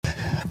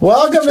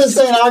Welcome to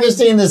St.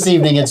 Augustine this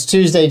evening. It's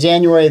Tuesday,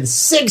 January the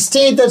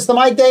 16th. It's the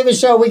Mike Davis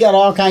Show. We got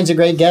all kinds of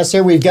great guests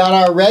here. We've got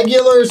our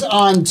regulars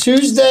on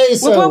Tuesday,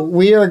 so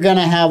we are going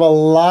to have a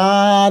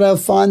lot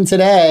of fun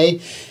today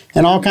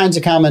and all kinds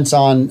of comments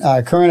on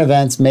current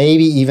events,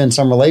 maybe even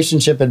some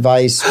relationship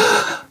advice.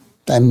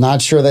 I'm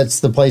not sure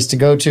that's the place to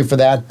go to for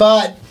that,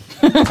 but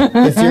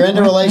if you're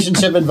into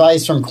relationship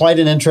advice from quite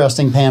an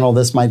interesting panel,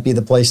 this might be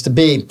the place to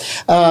be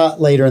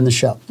later in the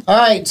show. All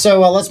right,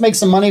 so let's make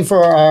some money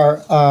for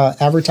our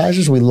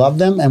advertisers. We love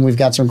them, and we've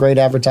got some great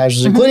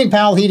advertisers, including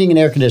Powell Heating and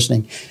Air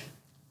Conditioning.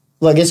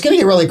 Look, it's going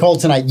to get really cold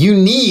tonight. You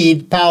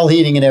need Powell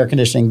Heating and Air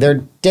Conditioning.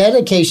 Their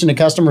dedication to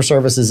customer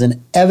service is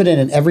evident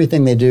in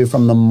everything they do,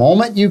 from the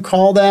moment you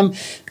call them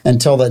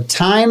until the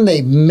time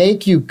they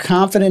make you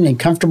confident and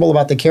comfortable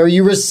about the care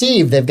you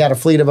receive. They've got a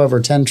fleet of over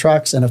 10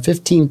 trucks and a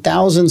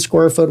 15,000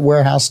 square foot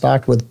warehouse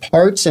stocked with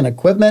parts and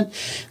equipment.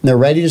 And they're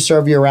ready to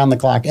serve you around the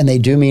clock. And they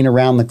do mean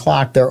around the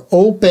clock. They're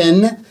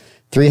open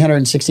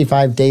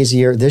 365 days a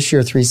year. This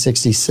year,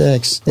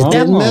 366.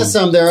 Didn't miss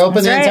them. They're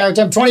open the entire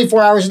time,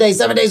 24 hours a day,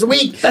 7 days a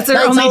week. That's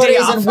their only day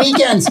off. And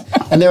weekends.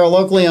 And they're a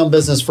locally owned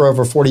business for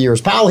over 40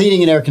 years. Powell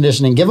Heating and Air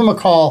Conditioning. Give them a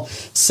call,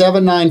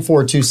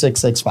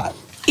 794-2665.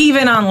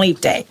 Even on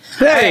leap day.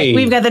 Hey! All right,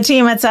 we've got the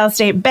team at South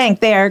State Bank.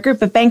 They are a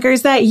group of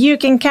bankers that you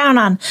can count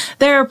on.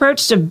 Their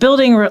approach to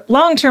building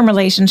long-term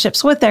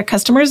relationships with their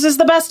customers is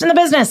the best in the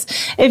business.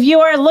 If you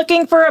are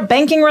looking for a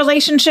banking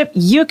relationship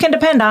you can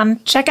depend on,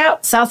 check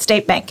out South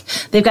State Bank.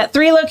 They've got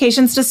 3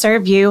 locations to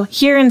serve you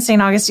here in St.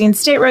 Augustine,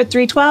 State Road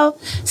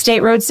 312,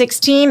 State Road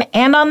 16,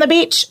 and on the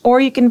beach. Or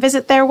you can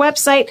visit their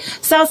website,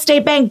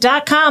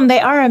 southstatebank.com. They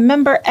are a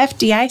member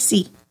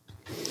FDIC.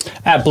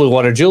 At Blue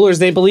Water Jewelers,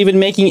 they believe in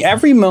making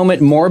every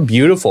moment more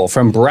beautiful.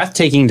 From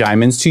breathtaking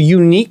diamonds to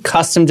unique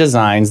custom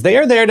designs, they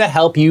are there to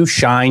help you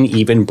shine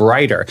even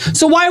brighter.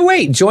 So why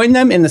wait? Join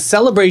them in the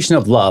celebration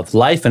of love,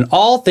 life, and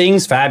all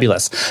things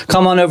fabulous.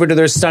 Come on over to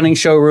their stunning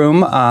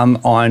showroom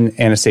on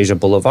Anastasia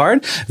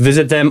Boulevard.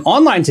 Visit them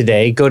online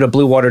today. Go to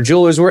Blue Water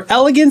Jewelers, where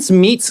elegance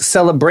meets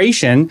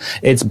celebration.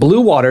 It's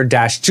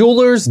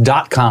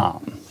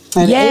bluewater-jewelers.com.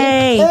 And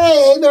Yay!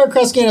 They're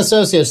Kresge &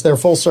 Associates. They're a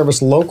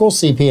full-service local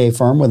CPA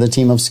firm with a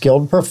team of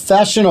skilled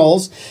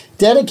professionals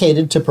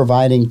dedicated to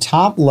providing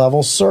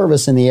top-level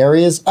service in the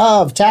areas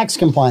of tax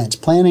compliance,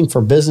 planning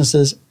for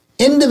businesses,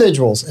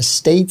 individuals,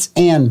 estates,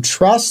 and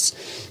trusts.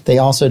 They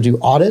also do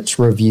audits,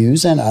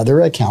 reviews, and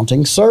other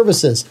accounting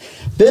services.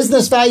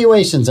 Business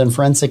valuations and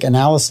forensic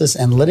analysis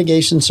and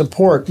litigation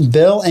support.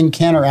 Bill and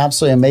Ken are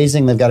absolutely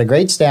amazing. They've got a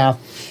great staff.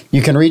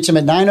 You can reach them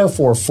at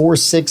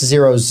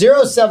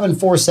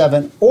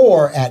 904-460-0747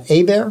 or at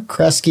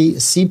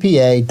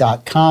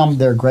AbearKresgeCPA.com.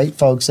 They're great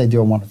folks. They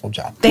do a wonderful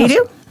job. They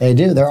do? They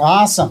do. They're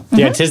awesome.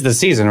 Yeah, 'tis the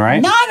season,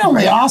 right? Not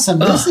only awesome,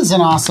 this is an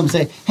awesome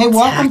day. Hey,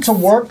 welcome to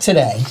work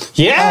today.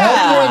 Yeah. I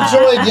hope you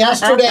enjoyed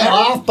yesterday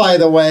off, by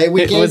the way.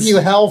 We gave you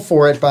hell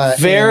for it, but...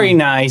 Very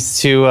nice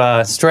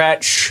to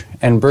stretch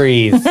and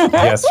breathe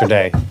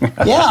yesterday.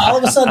 Yeah, all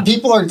of a sudden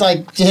people are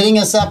like hitting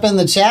us up in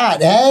the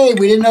chat. Hey,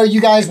 we didn't know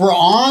you guys were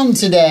on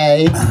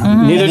today.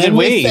 Neither did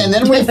we. And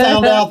then we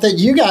found out that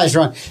you guys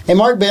were on. Hey,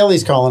 Mark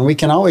Bailey's calling. We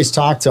can always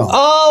talk to him.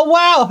 Oh,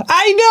 wow.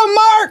 I know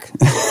Mark.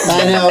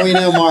 I know, we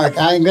know Mark.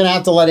 I'm going to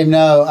have to let him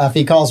know if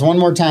he calls one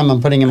more time,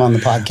 I'm putting him on the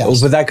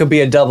podcast. But that could be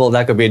a double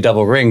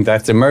ring.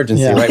 That's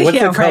emergency, right? What's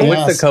the code?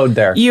 What's the code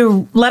there?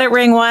 You let it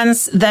ring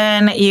once,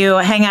 then you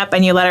hang up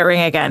and you let it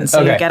ring again. So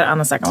you get it on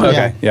the second one.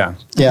 Okay, yeah.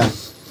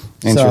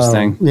 So,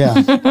 Interesting.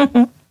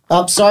 yeah.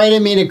 Oh, sorry, I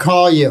didn't mean to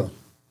call you.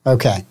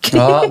 Okay.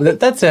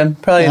 That's him.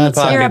 Probably in the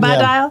pocket. You're a bad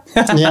dial?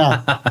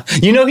 Yeah.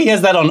 You know he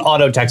has that on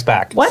auto text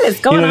back. What is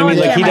going on with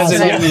Like he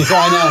doesn't. I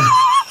know.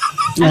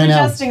 I'm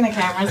adjusting the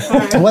cameras.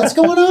 Sorry. What's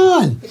going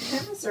on? The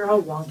cameras are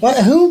all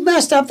wonky. Who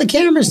messed up the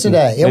cameras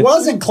today? It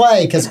wasn't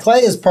Clay, because Clay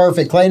is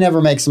perfect. Clay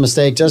never makes a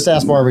mistake. Just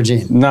ask Barbara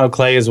Jean. No,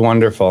 Clay is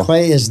wonderful.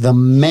 Clay is the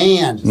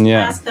man.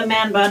 Yeah. Ask the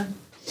man bun.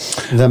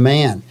 The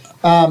man.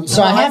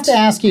 So I have to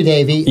ask you,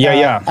 Davey.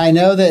 Yeah. I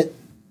know that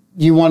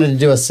you wanted to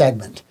do a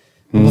segment.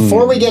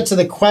 Before we get to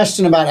the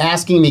question about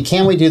asking me,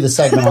 can we do the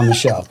segment on the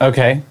show?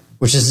 Okay.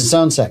 Which is its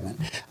own segment.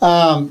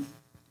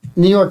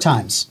 New York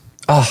Times.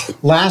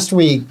 Last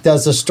week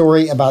does a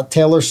story about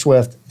Taylor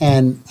Swift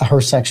and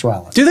her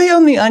sexuality. Do they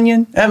own The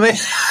Onion? I mean,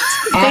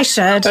 they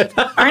should.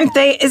 Aren't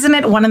they? Isn't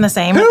it one and the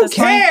same? Who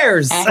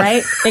cares?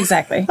 Right?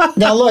 Exactly.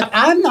 Now, look,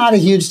 I'm not a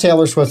huge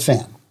Taylor Swift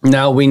fan.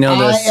 No, we know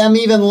this. I am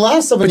even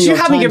less of a New York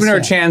Times But you haven't given her a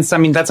fan. chance. I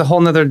mean, that's a whole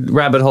nother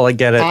rabbit hole. I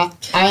get it.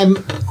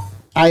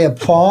 I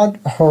applaud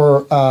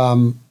her,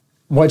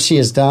 what she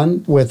has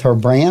done with her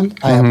brand.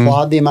 I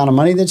applaud the amount of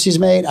money that she's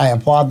made. I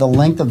applaud the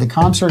length of the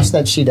concerts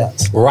that she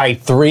does.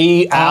 Right,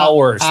 3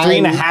 hours,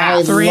 3.5.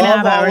 I 3.5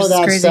 love all hours of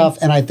that is crazy. stuff,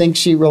 and I think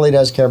she really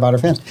does care about her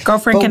fans.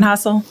 Girlfriend can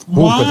hustle.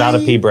 Without a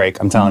pee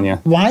break, I'm telling you.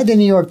 Why the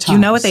New York Times? You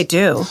know what they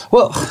do.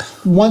 Well,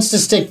 wants to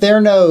stick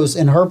their nose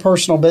in her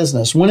personal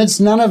business when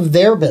it's none of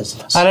their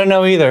business. I don't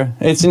know either.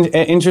 It's an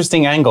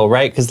interesting angle,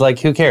 right? Because, like,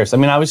 who cares? I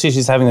mean, obviously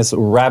she's having this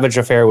ravage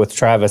affair with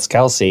Travis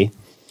Kelce.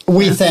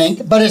 We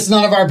think, but it's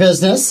none of our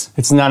business.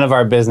 It's none of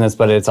our business,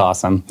 but it's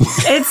awesome.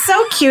 It's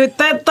so cute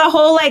that the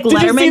whole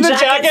Letterman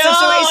jacket situation.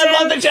 Oh, I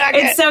love the jacket.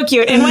 It's so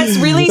cute. And what's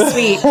really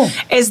sweet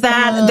is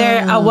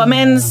that a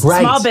woman's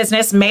small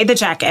business made the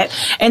jacket.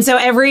 And so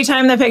every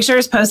time the picture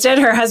is posted,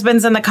 her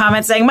husband's in the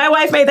comments saying, my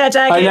wife made that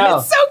jacket. I know.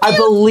 It's so cute. I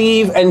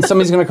believe, and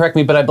somebody's going to correct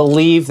me, but I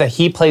believe that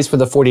he plays for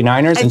the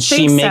 49ers and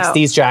she makes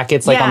these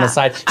jackets on the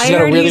side. She's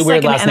got a really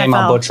weird last name.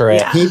 I'll butcher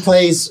it. He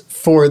plays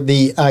for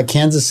the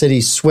Kansas City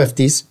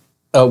Swifties.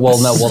 Oh,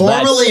 well, no. Well,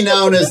 formerly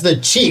known as the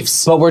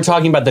Chiefs. But we're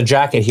talking about the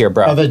jacket here,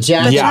 bro. Oh, the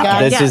jacket.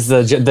 Yeah, this is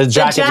the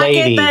jacket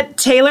lady. That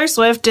Taylor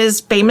Swift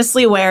is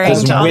famously wearing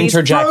this to all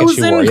winter these jacket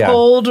she frozen wore,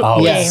 cold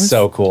Oh, games.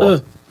 so cool.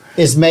 Ugh.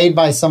 Is made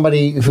by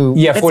somebody who...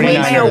 It's made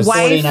by a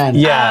wife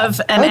 49ers.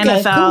 of an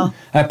NFL cool.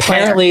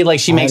 Apparently,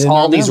 she makes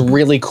all these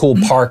really cool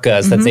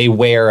parkas that they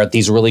wear at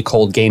these really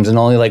cold games, and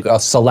only a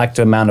select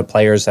amount of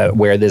players that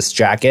wear this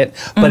jacket.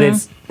 But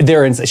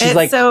she's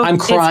like, I'm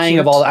crying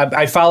of all.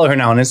 I follow her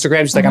now on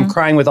Instagram. She's like, I'm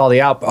crying with all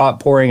the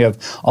outpouring of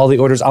all the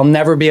orders. I'll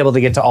never be able to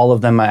get to all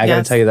of them. I got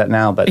to tell you that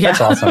now, but that's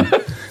awesome.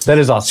 That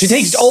is awesome. She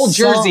takes old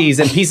jerseys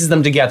and pieces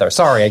them together.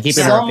 Sorry, I keep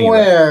interrupting you.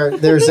 Somewhere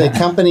there's a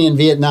company in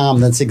Vietnam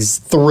that's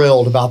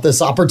thrilled about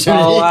this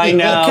opportunity. Oh, I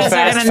know.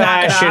 Fast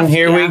fashion.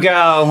 Here we go.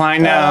 I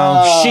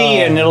know.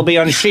 Shein. It'll be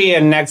on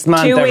Shein next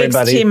month, 2 weeks,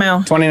 everybody.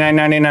 Temu.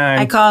 $29.99.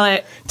 I call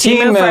it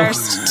Temu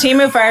first.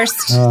 Temu first.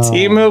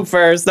 Temu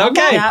first.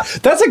 Okay. Yep.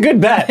 That's a good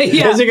bet.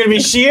 Is it going to be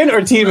Shein or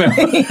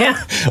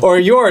Temu? Or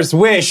yours,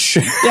 Wish.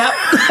 Yep.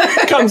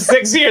 Comes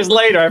 6 years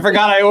later. I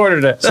forgot I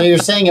ordered it. So you're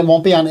saying it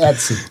won't be on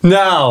Etsy?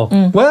 No.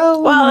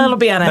 Well, it'll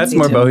be on Etsy. That's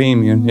more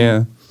bohemian,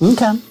 yeah.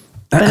 Okay.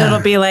 But it'll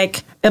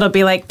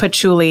be like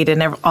patchouli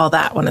and all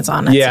that when it's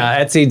on Etsy.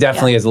 Yeah, Etsy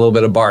definitely has a little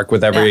bit of bark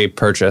with every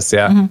purchase,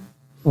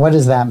 What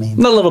does that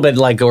mean? A little bit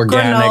like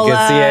organic.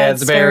 Granola,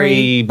 It's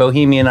very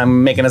bohemian.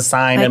 I'm making a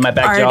sign in my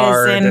backyard.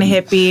 Artisan,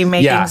 hippie,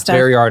 making stuff.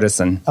 Very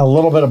artisan. A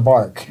little bit of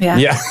bark.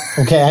 Yeah.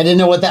 Okay, I didn't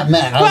know what that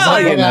meant. I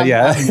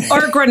was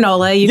Or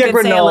granola. You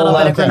could say a little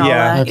bit of granola.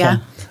 Yeah. Yeah.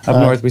 Up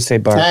north, we say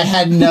bark. I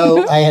had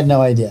no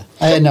idea.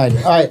 All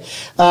right.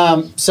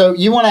 So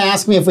you want to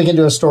ask me if we can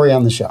do a story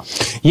on the show?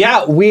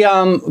 Yeah, we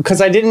because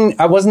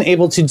I wasn't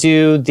able to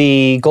do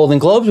the Golden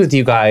Globes with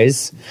you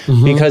guys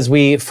because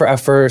we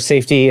for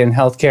safety and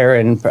healthcare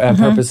and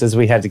purposes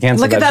we had to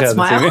cancel. Look at that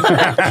smile.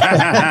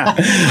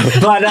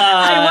 But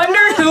I wonder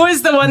who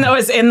was the one that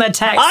was in the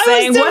text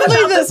saying, "What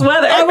about this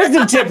weather?" I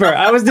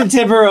was the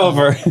tipper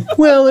over.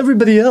 Well,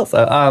 everybody else.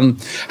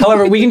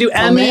 However, we can do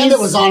Emmys. Amanda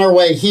was on her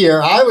way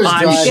here. I was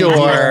driving. I'm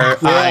sure.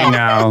 I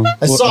know.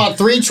 I saw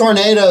 3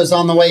 tornadoes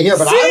on the way here,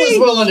 but I was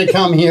willing to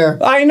come here.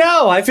 I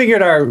know. I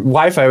figured our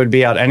Wi-Fi would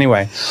be out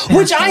anyway.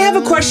 Which I have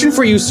a question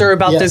for you, sir,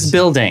 about this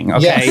building.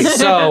 Okay,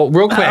 so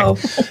real quick.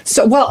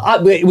 So,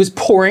 it was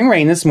pouring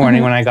rain this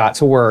morning when I got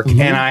to work,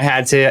 and I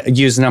had to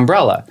use an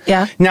umbrella.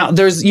 Yeah. Now,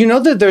 there's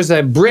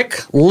a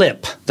brick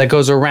lip that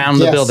goes around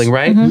the building,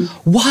 right?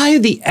 Why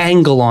the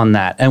angle on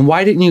that? And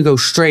why didn't you go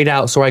straight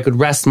out so I could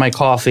rest my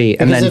coffee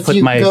and then put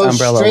my umbrella away? If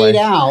you go straight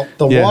out,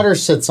 the water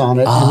sits on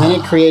it, and then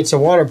it creates a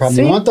water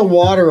problem. You want the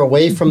water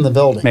away from the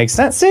building. Makes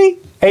sense. See?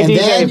 And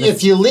then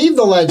if you leave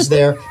the ledge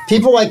there,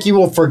 people like you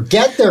will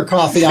forget their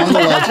coffee on the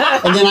ledge,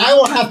 and then I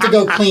will have to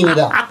go clean it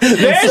up. That's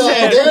the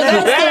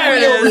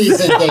real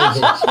reason, Davey.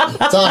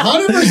 It's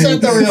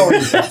 100% the real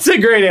reason. That's a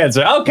great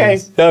answer. Okay.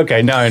 Yes.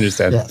 Okay, now I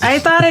understand. Yes. I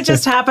thought it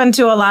just happened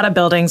to a lot of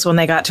buildings when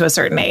they got to a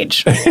certain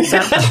age.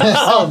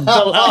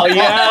 Oh,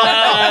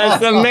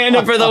 yes.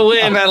 Amanda for the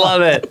win. I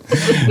love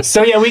it.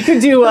 So, yeah, we could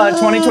do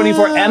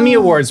 2024 Emmy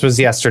Awards was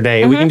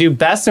yesterday. We can do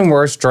best and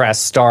worst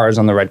dressed stars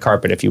on the red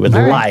carpet if you would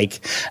like.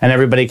 And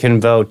everybody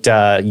can vote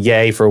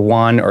yay for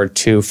 1 or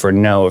 2 for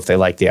no if they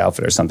like the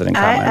outfit or something in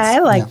comments. I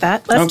like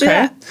that. Let's do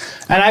that.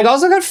 And I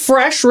also got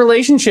fresh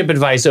relationship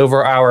advice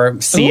over our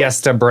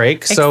siesta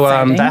break. So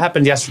that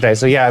happened yesterday.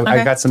 So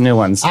I got some new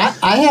ones.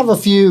 I have a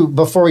few,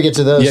 before we get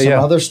to those, some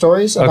other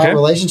stories about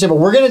relationship. But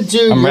we're going to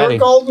do your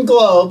Golden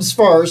Globes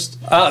first.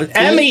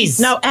 Emmys.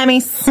 No,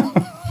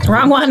 Emmys.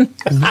 Wrong one.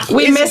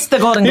 We missed the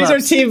Golden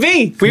Globes. These are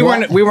TV.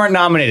 We weren't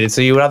nominated,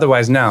 so you would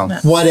otherwise know.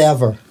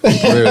 Whatever.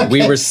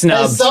 We were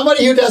snubbed. As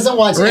somebody who doesn't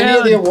watch any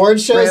of the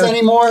award shows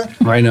anymore,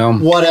 I know.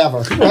 Whatever.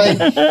 Right?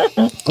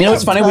 You know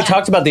what's funny? We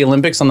talked about the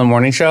Olympics on the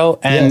morning show,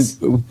 and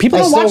people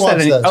don't watch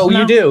that anymore. Oh,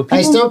 you do?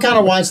 I still kind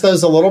of watch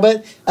those a little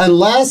bit,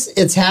 unless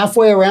it's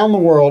halfway around the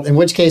world, in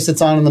which case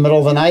it's on in the middle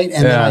of the night,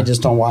 and then I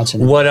just don't watch it.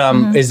 What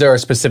is there a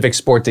specific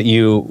sport that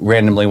you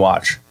randomly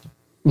watch?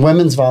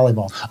 Women's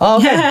volleyball. Oh,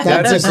 okay.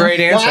 That's a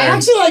great answer. Well, I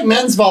actually like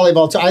men's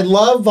volleyball, too. I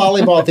love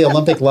volleyball at the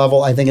Olympic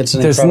level. I think it's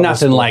an incredible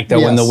nothing sport. like that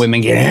when the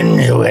women get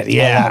into it.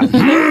 Yeah.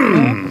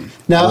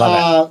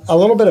 Now, a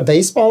little bit of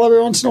baseball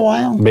every once in a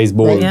while.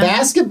 Baseball. Right? Yeah.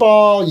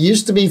 Basketball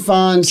used to be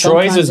fun.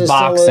 Troy's is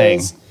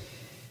boxing.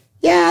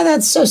 Yeah,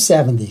 that's so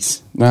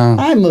 70s.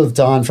 I moved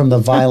on from the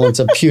violence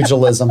of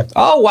pugilism.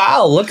 Oh,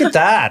 wow. Look at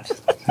that.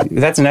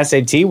 That's an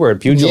SAT word,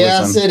 pugilism.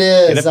 Yes, it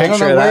is. Get a I don't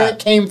picture know of where that. it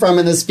came from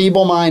in this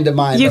feeble mind of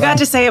mine. You got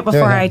to say it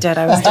before I did.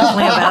 I was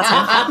definitely about to.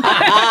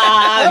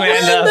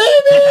 Amanda.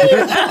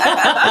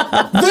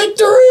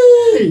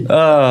 Victory!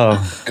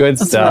 Oh, good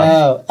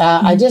stuff.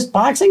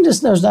 Boxing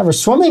there's never,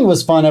 swimming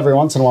was fun every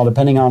once in a while,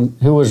 depending on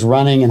who was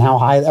running and how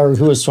high, or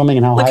who was swimming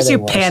and how Look high at they you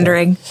were.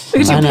 pandering.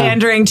 Look at you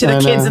pandering to the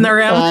kids in the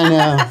room. I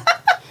know.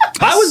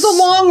 I was the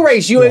long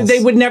race.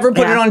 They would never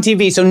put it on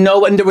TV, so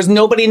there was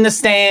nobody in the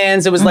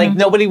stands. It was like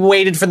nobody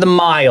waited for the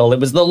mile. It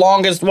was the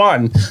longest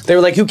one. They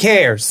were like, "Who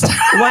cares?"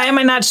 Why am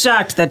I not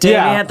shocked that Davey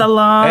had the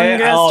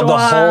longest one? The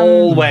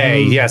whole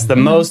way. Yes, the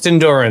most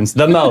endurance.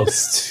 The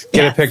most.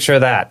 Get a picture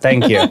of that.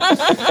 Thank you.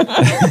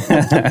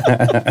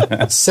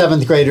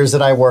 7th graders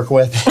that I work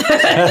with.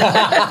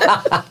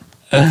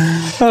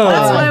 That's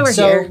why we're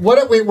here.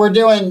 So we're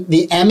doing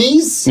the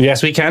Emmys.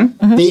 Yes, we can.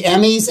 The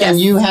Emmys, and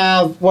you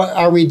have, what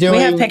are we doing? We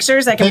have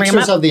pictures. I can bring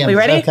them up. Of the Emmys. We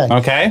ready? Okay. All You're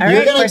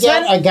right, going to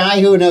get a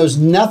guy who knows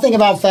nothing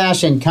about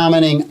fashion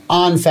commenting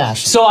on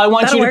fashion. So I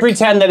want That'll you to work.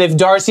 pretend that if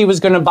Darcy was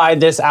going to buy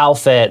this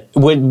outfit,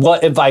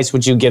 what advice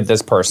would you give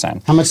this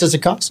person? How much does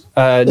it cost?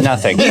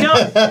 Nothing. You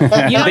don't These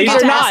get are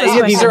to ask not.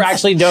 those These are questions.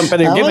 actually don't. But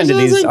they're How given much to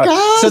does these. it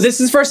cost? So this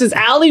is versus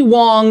Ali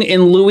Wong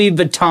in Louis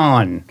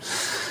Vuitton.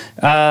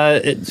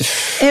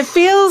 It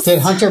feels. Did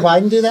Hunter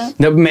Biden do that?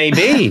 No, maybe.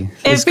 It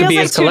This could feels be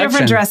like his two different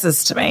collection.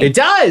 dresses to me. It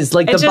does,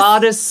 like It the just-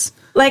 bodice.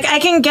 Like, I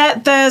can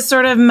get the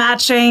sort of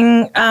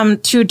matching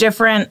two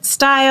different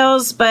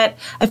styles, but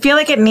I feel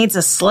like it needs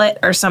a slit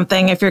or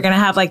something if you're going to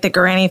have, like, the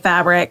granny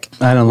fabric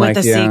I don't with like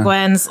the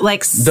sequins.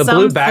 Like, The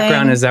blue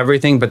background is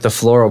everything, but the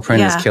floral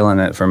print is killing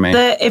it for me.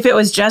 If it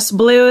was just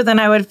blue, then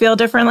I would feel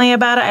differently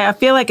about it. I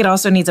feel like it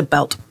also needs a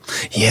belt.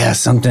 Yeah,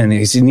 something.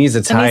 He needs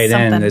to tie it in.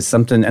 something. It's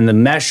something. And the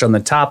mesh on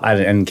the top, I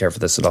didn't care for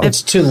this at all.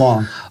 It's too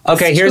long.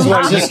 Okay, here's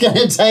one. I'm just going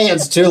to tell you,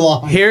 it's too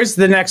long. Here's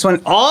the next one.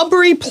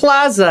 Aubrey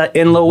Plaza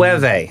in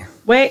Loewe.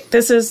 Wait,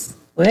 this is...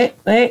 Wait.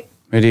 What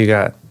do you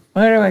got?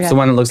 What do I It's got? the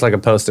one that looks like a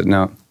Post-it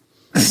note.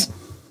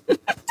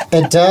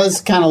 It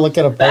does kind of look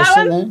at a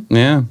post-it note.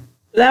 Yeah.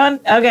 That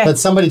one? Okay. But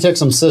somebody took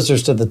some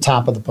scissors to the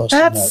top of the post-it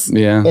That's- note.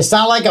 Yeah. It's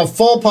not like a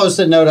full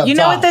post-it note up top. You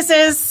know what this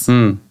is?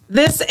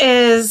 This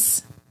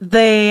is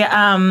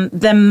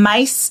the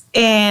mice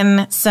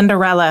in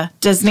Cinderella,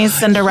 Disney's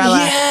Cinderella.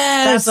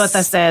 Yes! That's what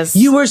this is.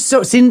 You were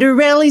so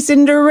Cinderella.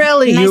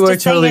 Nice You were to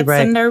say totally it,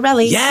 right.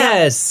 Cinderella.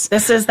 Yes.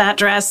 This is that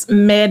dress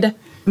mid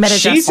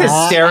She's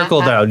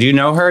hysterical, though. Do you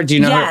know her? Do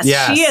you know her?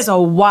 Yes, she is a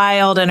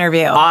wild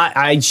interview.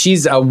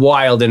 She's a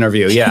wild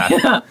interview.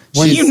 Yeah.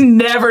 You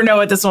never know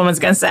what this woman's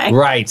going to say.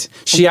 Right.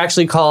 She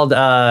actually called,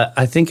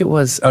 I think it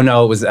was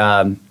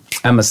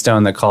Emma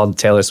Stone that called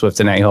Taylor Swift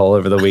an a-hole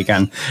over the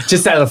weekend.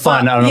 Just out of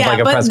fun. I don't know if like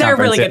a but press they're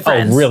conference. really good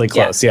friends. Oh, really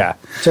close. Yeah.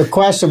 So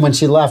question, when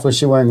she left, was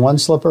she wearing one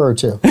slipper or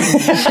two?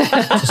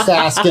 Just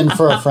asking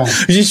for a friend.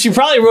 She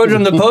probably wrote it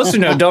on the poster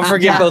note. Don't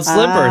forget both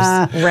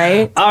slippers.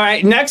 Right? All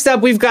right. Next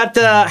up, we've got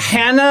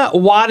Hannah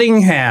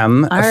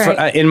Waddingham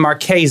right. in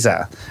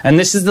Marquesa. And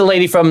this is the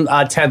lady from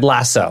Ted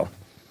Lasso.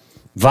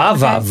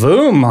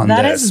 Va-va-voom on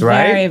That this, is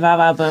right? very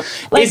va-va-boom.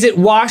 Like, Is it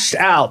washed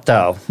out,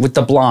 though, with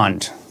the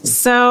blonde?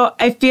 so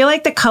I feel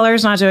like the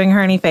color's not doing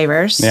her any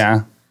favors.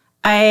 Yeah.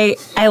 I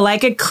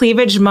like a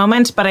cleavage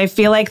moment, but I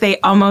feel like they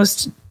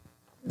almost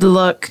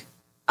look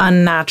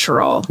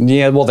unnatural.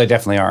 Yeah, well, they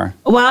definitely are.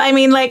 Well, I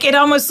mean, like, it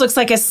almost looks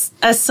like a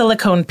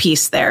silicone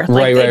piece there.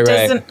 Like,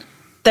 Right.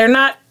 They're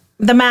not,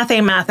 the math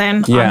ain't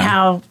mathin' Yeah. on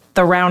how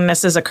the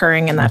roundness is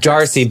occurring in that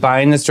Darcy, dress.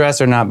 buying this dress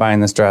or not buying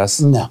this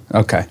dress? No.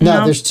 Okay.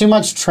 No, there's too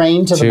much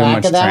train to the Too back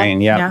much of that. train,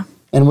 yeah. Yeah.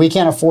 And we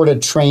can't afford a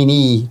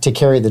trainee to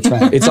carry the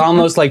train. It's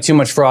almost like too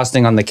much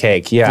frosting on the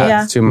cake. Yeah,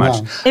 Yeah. it's too much.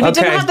 No. If it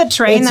didn't have the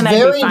train, It's then I'd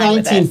very be fine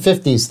with it.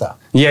 1950s, though.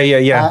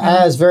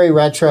 Yeah. It's very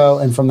retro,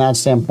 and from that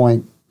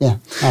standpoint, yeah,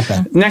 not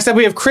bad. Next up,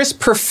 we have Chris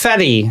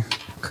Perfetti.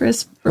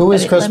 Chris Who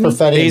is Chris let me-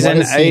 Perfetti? He's What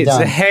has he the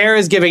done? hair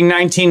is giving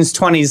 19s,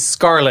 20s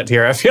Scarlet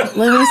here. I feel.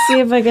 Let me see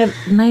if I get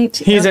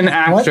 19. He's an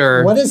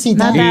actor. What has he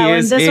Not done? that one.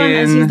 is This one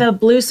is in- the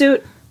blue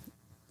suit.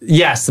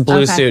 Yes, the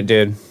blue Okay. suit,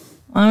 dude.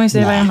 Let me see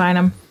if I can find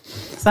him.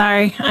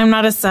 Sorry, I'm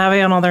not as savvy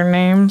on all their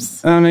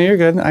names. Oh no, you're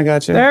good. I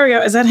got you. There we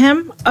go. Is that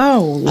him?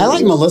 Oh, I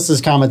like Melissa's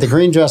comment. The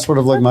green dress would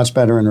have looked much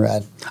better in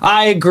red.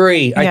 I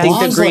agree. I Yeah. think the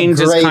Blondes green look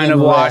just great kind of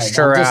in washed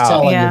red. her I'm just out.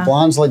 telling Yeah. you,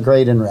 blondes look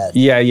great in red.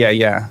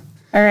 Yeah.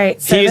 all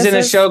right. So He's this in a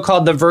is- show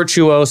called The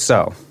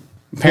Virtuoso.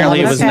 Apparently,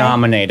 it was Okay.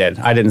 nominated.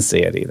 I didn't see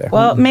it either.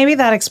 Well, maybe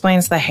that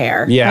explains the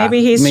hair. yeah,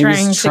 maybe he's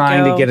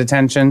trying to go get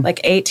attention. like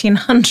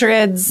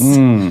 1800s.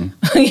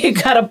 You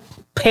gotta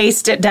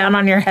paste it down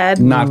on your head.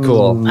 Not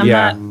cool. I'm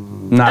yeah,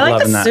 not I like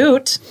loving the that.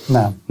 suit.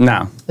 No.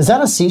 No, Is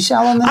that a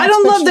seashell in that? I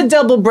don't love the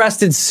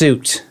double-breasted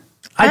suit.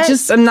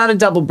 I'm not a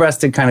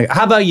double-breasted kind of.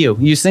 How about you?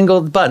 You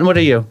single button? What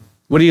are you?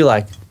 What do you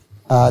like?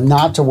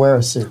 Not to wear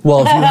a suit.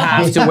 Well, if you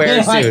have to wear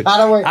a I suit,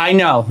 gotta wear- I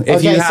know. If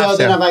Okay, you so have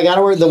then if to. I got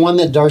to wear the one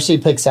that Darcy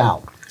picks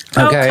out.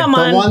 Okay. Oh, come The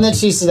on. one that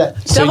she said.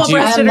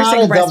 Double-breasted I'm or not a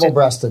single-breasted?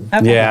 double-breasted.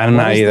 Okay. Yeah, I'm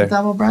What not is the either.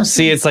 double-breasted?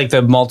 See, it's like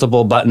the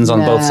multiple buttons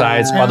on both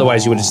sides.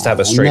 Otherwise, you would just have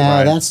a straight No,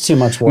 line. that's too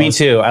much work. Me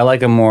too. I like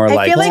them more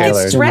I feel like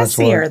tailored. it's Too much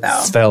dressier, work. though.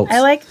 Svelte.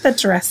 I like the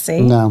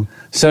dressy. No.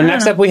 So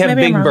next know. up, we have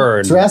Maybe I'm Big wrong.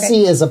 Bird.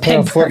 Dressy is a pair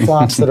of Big Bird.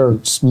 flip-flops that are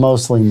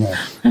mostly new.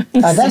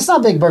 That's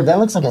not Big Bird. That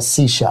looks like a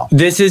seashell.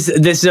 This is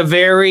a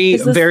very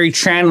Is this- very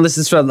trend. This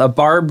is from the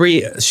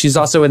Barbie. She's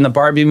also in the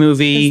Barbie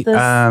movie. Is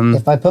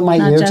this- If I put my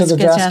Not ear to the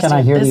Jessica dress, can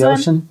I Chastain. hear This the one?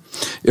 ocean?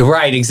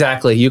 Right,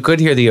 exactly. You could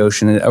hear the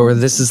ocean, or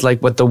this is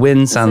like what the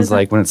wind sounds is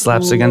like when it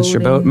slaps against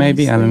your boat.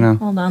 Maybe I don't know.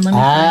 Hold on, let me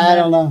find I it.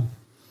 don't know.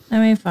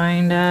 Let me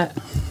find it.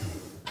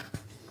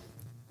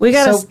 We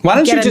gotta. So, Why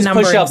don't get you a just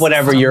number push up and-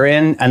 whatever you're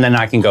in, and then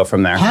I can go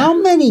from there. How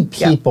many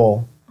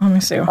people Let me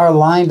see. are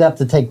lined up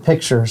to take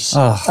pictures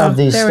of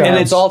these there we stars? go. And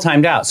it's all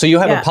timed out. So you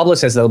have Yeah. a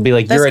publicist that'll be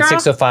like, This you're at girl?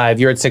 6:05,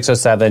 you're at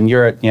 6:07,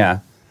 you're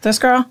at This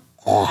girl.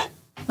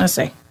 Let's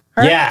see.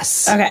 Her?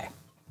 Yes. Okay.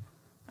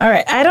 All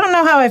right. I don't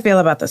know how I feel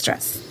about this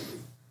dress.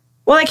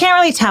 Well, I can't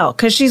really tell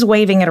because she's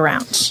waving it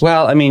around.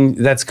 Well, I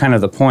mean, that's kind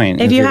of the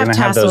point. If you you're have gonna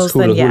have those tassels,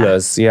 then yeah.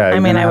 hula-hulas, yeah. I you're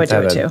mean, gonna I have would to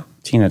do have it a too.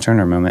 Tina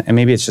Turner moment, and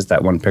maybe it's just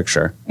that one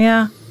picture.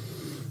 Yeah.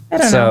 I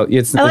don't So know.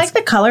 it's- I it's- like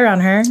the color on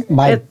her.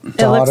 My it looks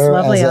daughter,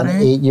 lovely as on an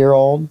her.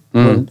 8-year-old,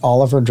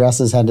 all of her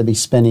dresses had to be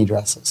spinny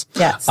dresses.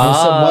 Yes. And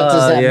so what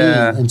does that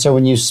yeah. mean? And so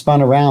when you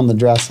spun around, the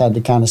dress had to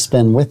kind of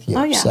spin with you.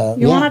 Oh yeah. So,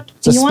 you want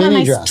it's a you want a spinny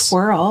nice dress.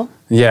 twirl,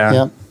 Yeah.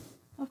 Yep.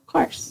 of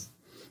course.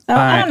 So All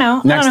I right. don't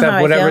know. Next I don't know up,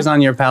 how whatever's I feel.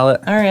 on your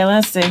palette. All right.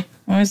 Let's see.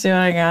 Let me see what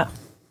I got.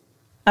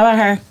 How about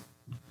her?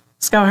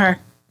 Let's go with her.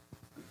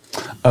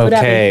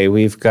 Okay,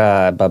 we've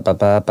got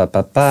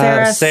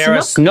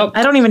Sarah Snook.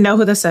 I don't even know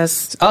who this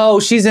is. Oh,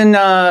 she's in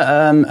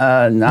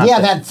not Yeah,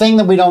 that thing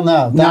that we don't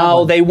know. That No,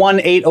 one. they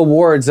won 8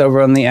 awards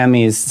over on the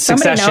Emmys.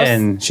 Somebody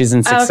Succession. knows? She's in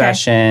Oh, okay.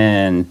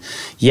 Succession.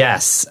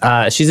 Yes.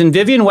 She's in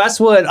Vivienne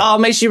Westwood. Oh,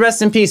 may she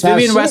rest in peace. Now,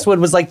 Vivienne she- Westwood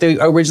was like the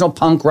original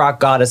punk rock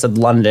goddess of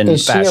London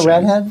Is she fashion. a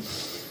redhead?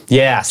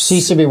 Yes.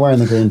 She should be wearing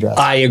the green dress.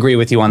 I agree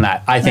with you on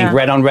that. I think Yeah.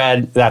 red on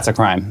red, that's a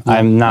crime.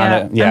 I'm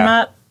not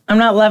I'm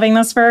not loving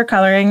this for her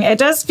coloring. It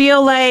does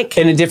feel like,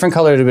 In a different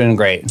color, it would have been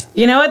great.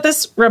 you know what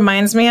this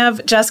reminds me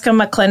of? Jessica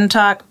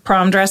McClintock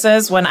prom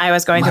dresses when I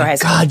was going through high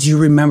school. God, you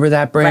remember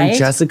that brand? Right?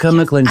 Jessica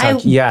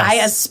McClintock. Yes. I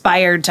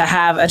aspired to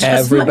have a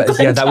Jessica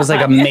Everybody. Yeah, that was like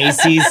a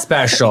Macy's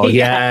special.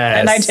 Yeah, Yes.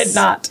 and I did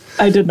not.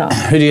 I did not.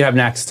 Who do you have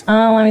next?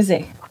 Let me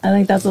see. I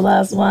think that's the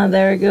last one.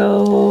 There we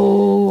go.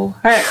 All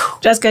right,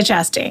 Jessica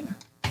Chastain.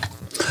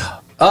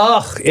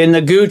 Ugh, in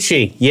the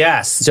Gucci.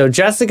 Yes. So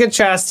Jessica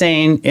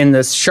Chastain in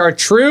the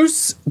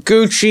chartreuse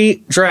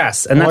Gucci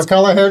dress. And What that's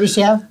color hair does she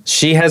have?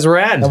 she has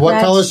red. And what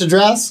Red. color's the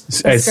dress?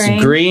 It's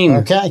green. green.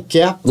 Okay,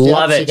 yeah.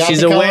 Love Yep, it. She got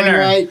She's the a coloring winner.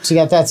 Right. She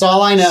got that's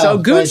all I know. So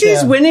right Gucci's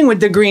there. winning with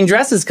the green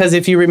dresses because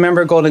if you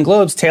remember Golden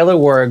Globes, Taylor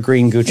wore a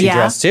green Gucci Yeah.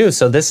 dress too.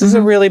 So this is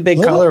a really big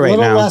Little, color right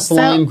little now. less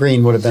lime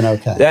green would have been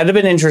okay. That'd have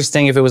been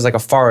interesting if it was like a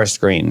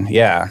forest green.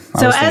 Yeah. I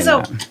So was as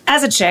thinking a that.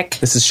 as a chick,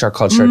 This is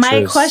called chartreuse.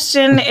 my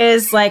question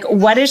is like,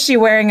 what is she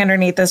wearing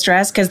underneath this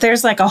dress? Because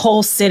there's like a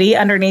whole city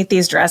underneath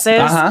these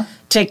dresses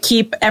to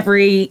keep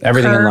everything in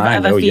curve line.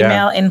 of a Oh, yeah.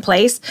 female in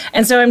place.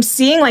 And so I'm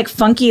seeing like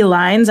funky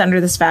lines under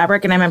this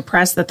fabric, and I'm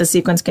impressed that the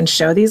sequence can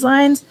show these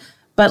lines.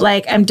 But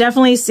like, I'm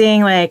definitely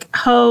seeing like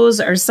hose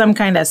or some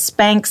kind of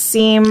Spanx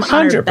seam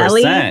on her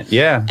belly. 100%.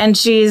 Yeah. And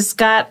she's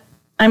got.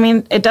 I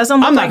mean, it doesn't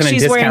look I'm not like gonna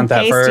she's wearing discount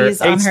that for her.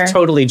 pasties on It's her.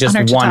 totally just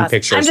on her one tatas.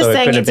 picture, I'm just so it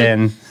saying could have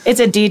been- it's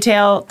a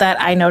detail that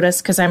I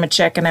noticed because I'm a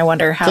chick and I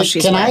wonder how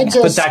she's Can I wearing it.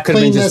 just But that could have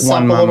clean been just this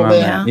one up a little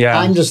bit? moment. Yeah.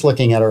 I'm just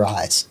looking at her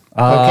eyes.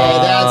 Okay,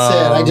 that's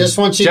it. I just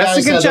want you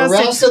Jessica guys to know the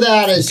Chastain- rest of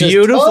that is just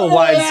Beautiful totally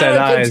wide out set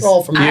of eyes.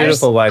 control from her.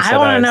 Beautiful wide set I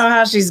want to eyes. know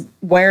how she's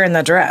wearing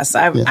the dress.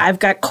 I've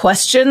got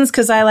questions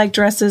because I like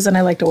dresses and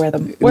I like to wear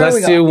them. Where Let's are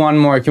we do going? one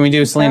more. Can we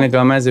do Selena Okay.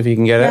 Gomez if you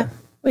can get Yeah, it?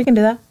 we can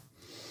do that.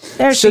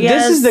 There So she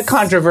this is the is.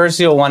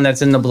 controversial one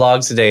that's in the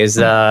blog today is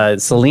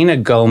Selena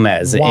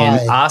Gomez Why?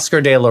 in Oscar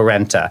de la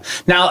Renta.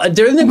 Now,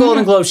 during the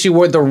Golden Globes, she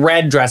wore the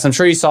red dress. I'm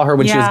sure you saw her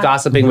when she was Yeah.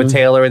 gossiping with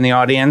Taylor in the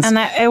audience. And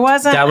it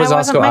wasn't. That was it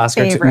also wasn't my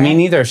Oscar. favorite. Me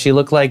neither. She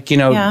looked like,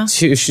 Yeah.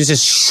 she's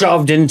just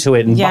shoved into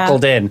it and Yeah.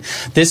 buckled in.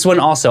 This one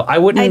also. I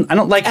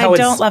don't like how I it's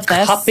don't love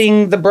this.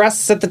 cupping the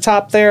breasts at the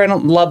top there. I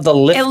don't love the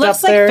lift It looks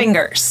up like there.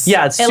 fingers.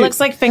 Yeah, it's it too- looks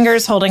like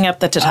fingers holding up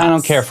the tatas. I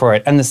don't care for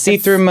it. And the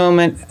see-through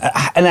moment,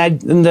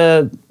 and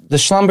the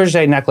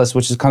Schlumberger necklace,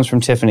 which comes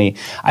from Tiffany,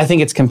 I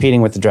think it's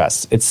competing with the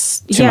dress. It's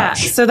too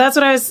much. So that's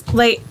what I was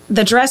like.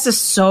 The dress is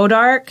so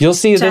dark. You'll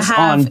see to this have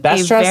on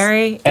Best a Dress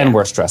very, and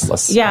Worst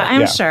Dressless. Yeah,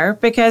 I'm sure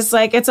because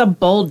like it's a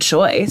bold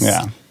choice.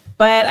 Yeah.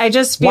 But I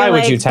just feel Why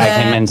would like you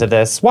tag him into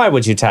this? Why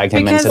would you tag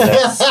him into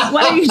this?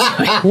 What are you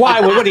doing? Why?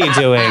 What are you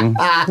doing?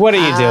 What are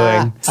you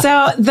doing?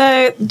 So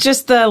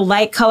the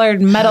light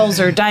colored metals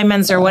or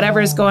diamonds or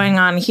whatever's going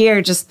on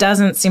here just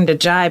doesn't seem to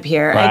jibe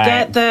here.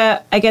 Right.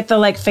 I get the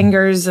like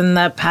fingers and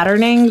the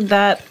patterning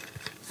but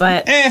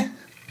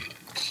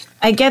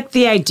I get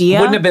the idea.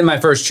 Wouldn't have been my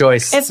first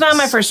choice. It's not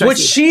my first choice. Which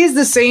either. she's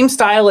the same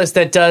stylist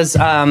that does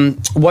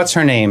what's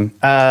her name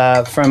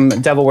from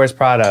Devil Wears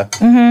Prada,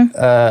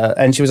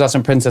 and she was also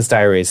in Princess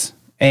Diaries.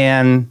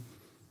 And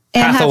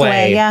Anne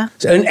Hathaway, yeah.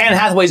 And Anne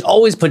Hathaway's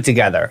always put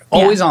together,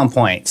 always on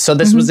point. So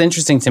this was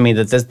interesting to me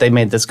that they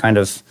made this kind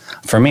of,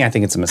 for me, I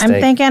think it's a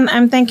mistake.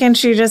 I'm thinking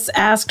she just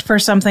asked for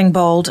something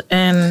bold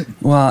and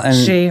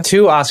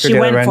two Oscar de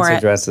la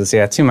Renta dresses.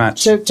 Yeah, too much.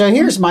 So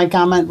here's my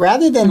comment.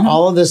 Rather than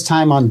all of this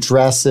time on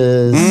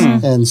dresses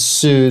and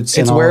suits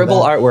and it's all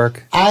wearable that,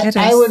 artwork.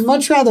 I would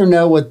much rather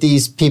know what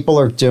these people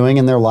are doing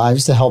in their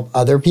lives to help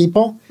other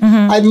people.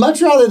 I'd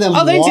much rather them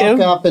walk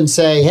up and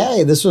say,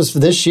 hey, this was for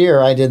this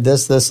year. I did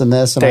this, and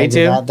this, and I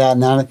did that,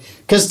 and that.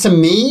 Because to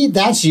me,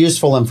 that's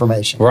useful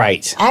information.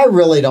 Right. I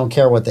really don't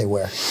care what they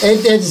wear.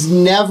 It's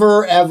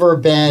never, ever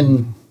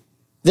been...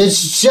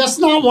 It's just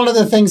not one of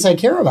the things I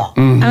care about.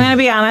 I'm going to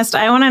be honest.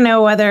 I want to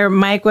know whether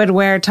Mike would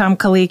wear Tom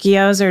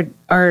Colicchio's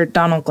or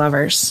Donald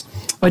Glover's.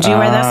 Would you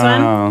wear this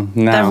one?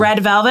 No. The red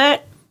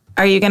velvet?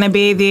 Are you going to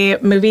be the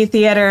movie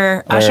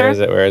theater usher?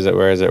 Where is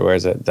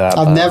it?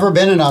 I've never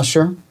been an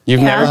usher.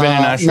 You've never been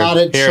an usher? Not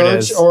at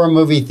church or a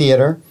movie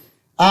theater.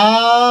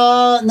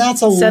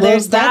 That's a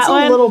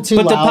little too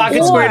loud. But the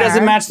pocket square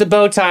doesn't match the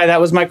bow tie.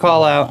 That was my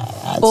call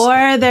out.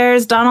 Or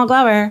there's Donald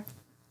Glover,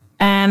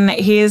 and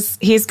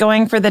he's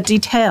going for the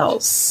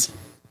details.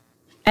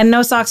 And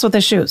no socks with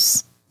his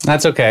shoes.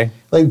 That's okay.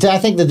 Like, I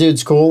think the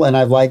dude's cool, and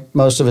I've liked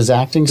most of his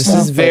acting stuff.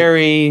 This is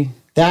very...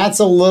 That's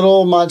a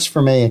little much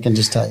for me, I can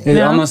just tell you.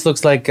 It almost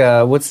looks like,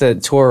 what's the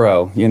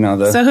Toro?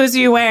 So who's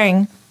you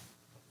wearing?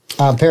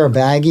 A pair of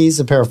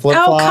baggies, a pair of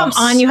flip-flops. Oh, come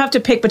on. You have to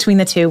pick between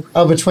the two.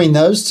 Oh, between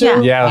those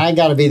two? Yeah. I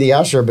got to be the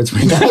usher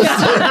between those two.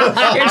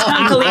 You're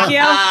Tom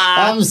Colicchio?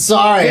 I'm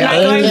sorry. You're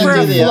not going for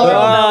a floral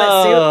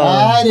velvet suit?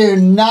 I do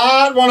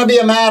not want to be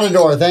a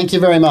matador. Thank you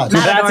very much.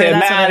 That's it.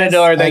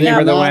 Matador. Thank you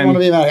for the win. I want to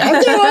be a matador.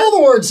 I've got all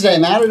the words today.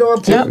 Matador,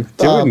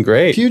 doing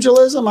great.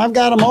 Pugilism. I've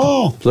got them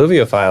all.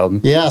 Pluviophiled.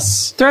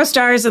 Yes. Throw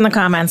stars in the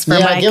comments for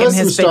Mike give and us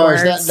his some big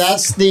stars. words.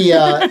 That's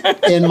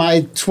the, in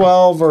my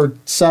 12 or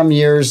some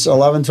years,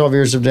 11, 12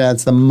 years of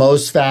dance, the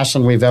most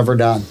fashion we've ever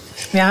done.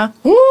 Yeah.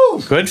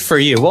 Woo! Good for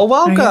you. Well,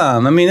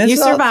 welcome. I mean, you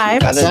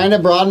survived. Trying to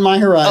broaden my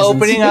horizons.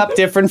 Opening up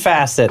different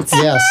facets.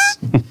 Yes.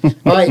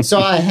 All right. So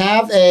I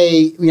have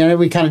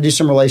we kind of do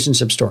some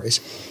relationship stories,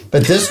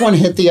 but this one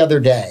hit the other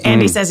day.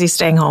 Andy says he's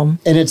staying home.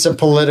 And it's a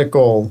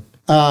political,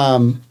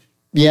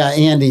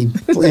 Andy,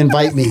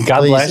 invite me.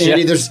 God please. bless you.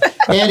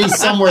 Andy, Andy,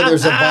 somewhere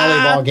there's a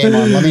volleyball game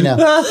on. Let me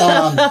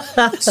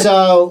know.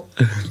 So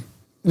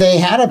they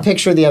had a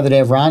picture the other day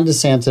of Ron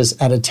DeSantis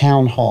at a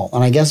town hall.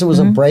 And I guess it was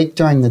a break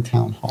during the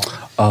town hall.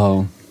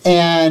 Oh.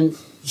 And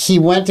he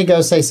went to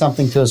go say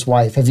something to his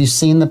wife. Have you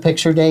seen the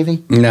picture,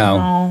 Davey?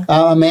 No.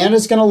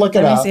 Amanda's going to look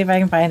it up. Let me see if I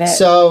can find it.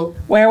 So,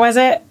 where was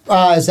it?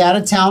 It's at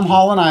a town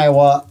hall in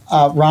Iowa.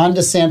 Ron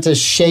DeSantis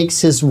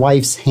shakes his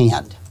wife's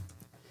hand.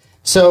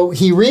 So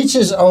he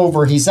reaches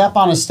over, he's up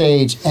on a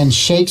stage and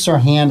shakes her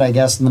hand, I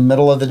guess, in the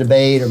middle of the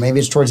debate, or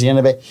maybe it's towards the end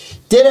of the debate.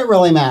 Didn't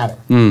really matter.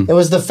 It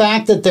was the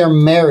fact that they're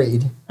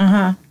married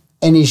and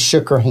he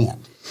shook her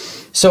hand.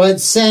 So it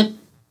sent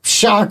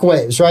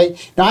shockwaves,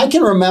 right? Now I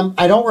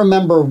don't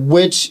remember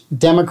which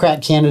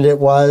Democrat candidate it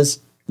was.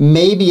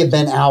 Maybe it had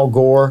been Al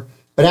Gore,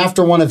 but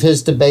after one of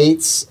his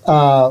debates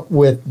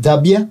with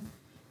W,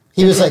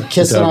 he was like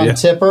kissing on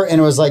Tipper,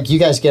 and it was like, you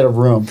guys get a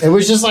room. It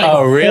was just like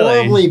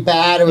horribly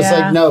bad. It was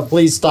like, no,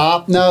 please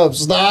stop. No,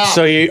 stop.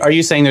 So are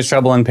you saying there's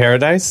trouble in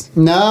paradise?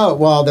 No,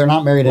 well, they're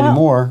not married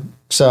anymore.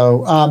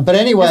 So, but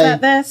anyway, is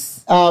that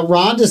this?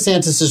 Ron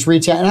DeSantis is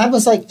reaching out, and I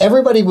was like,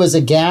 everybody was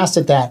aghast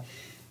at that.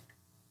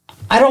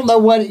 I don't know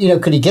what,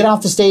 could he get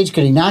off the stage?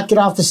 Could he not get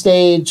off the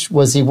stage?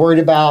 Was he worried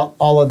about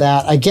all of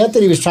that? I get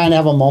that he was trying to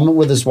have a moment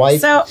with his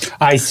wife. So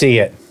I see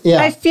it.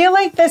 Yeah. I feel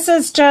like this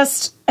is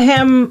just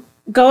him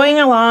going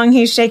along.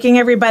 He's shaking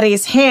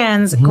everybody's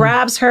hands,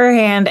 grabs her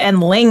hand,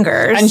 and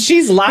lingers. And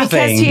she's laughing.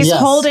 Because he's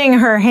holding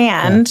her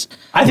hand. Yeah.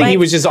 I think he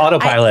was just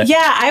autopilot.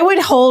 I would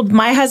hold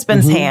my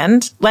husband's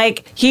hand.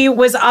 Like, he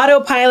was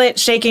autopilot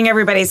shaking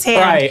everybody's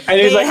hand. Right. And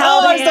he's like,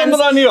 I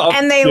stumbled on you.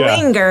 And they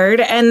lingered,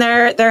 and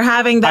they're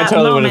having that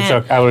moment.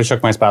 I would have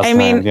shook my spouse's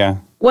hand, yeah.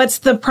 What's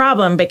the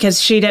problem?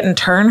 Because she didn't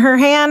turn her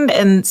hand,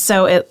 and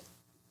so it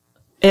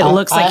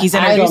looks like he's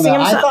introducing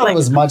himself. I thought it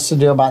was much to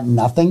do about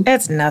nothing.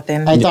 It's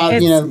nothing. I thought,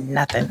 it's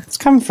nothing. It's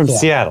coming from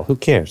Seattle. Who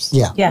cares?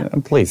 Yeah.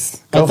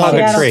 Please. Go hug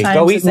a tree.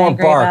 Go eat more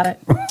bark.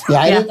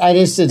 I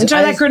just enjoy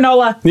that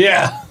granola.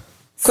 Yeah.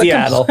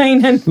 Seattle.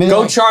 Complaining.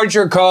 Go charge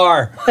your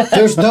car.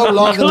 There's no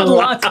love in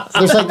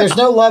the there's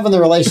no love in the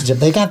relationship.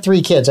 They got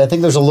 3 kids. I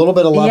think there's a little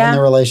bit of love in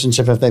the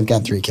relationship if they've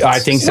got 3 kids. I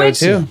think so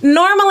too.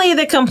 Normally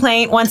the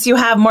complaint once you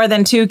have more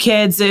than 2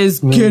 kids is,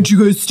 can't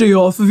you guys stay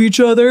off of each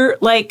other?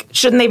 Like,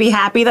 shouldn't they be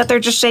happy that they're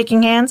just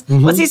shaking hands?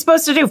 What's he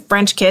supposed to do?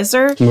 French kiss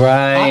her?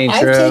 Right.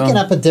 I've taken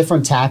up a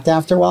different tact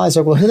after a while. I was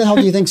like, well, who the hell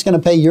do you think is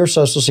going to pay your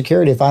Social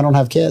Security if I don't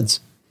have kids?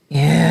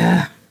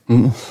 Yeah.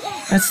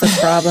 That's the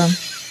problem.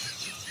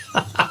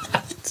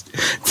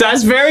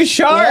 That's very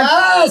sharp.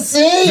 Yeah,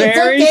 see?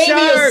 Very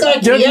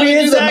sharp. Took me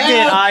a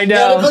second. I know.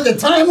 You had to put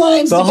the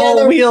timelines The together.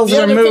 whole wheels you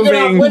had were to figure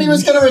out moving. when he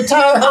was going to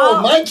retire.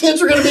 Oh, my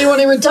kids were going to be when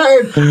he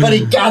retired, but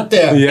he got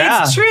there.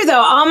 Yeah. It's true,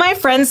 though. All my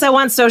friends that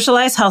want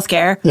socialized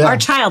healthcare are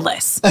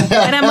childless.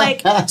 And I'm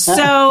like,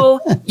 so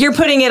you're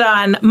putting it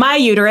on my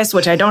uterus,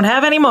 which I don't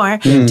have anymore,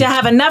 to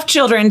have enough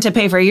children to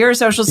pay for your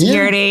Social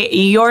Security,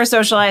 your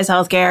socialized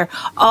healthcare,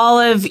 all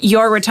of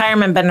your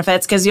retirement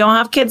benefits, because you don't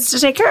have kids to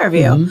take care of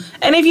you.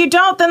 And if you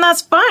don't, then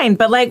that's fine.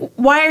 But, like,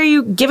 why are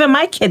you giving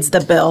my kids the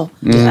bill?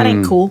 That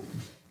ain't cool.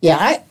 Yeah,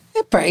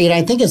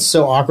 I think it's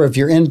so awkward if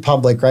you're in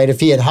public, right? If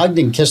he had hugged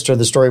and kissed her,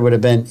 the story would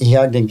have been he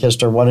hugged and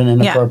kissed her. What an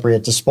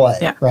inappropriate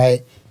display,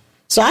 right?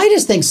 So I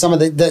just think some of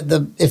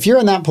the if you're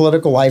in that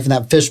political life, in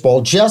that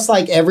fishbowl, just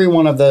like every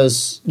one of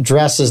those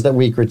dresses that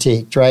we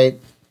critiqued, right?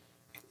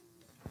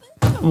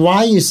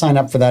 Why you sign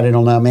up for that, I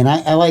don't know. I mean,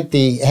 I like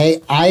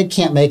hey, I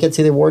can't make it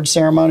to the award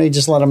ceremony.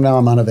 Just let them know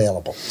I'm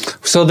unavailable.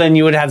 So then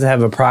you would have to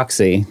have a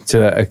proxy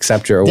to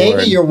accept your award.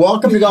 Davey, you're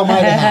welcome to go on my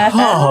behalf.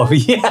 Oh,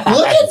 yeah.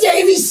 Look at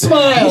Davey's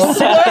smile. It's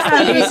the best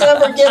thing he's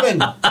ever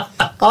given.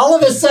 All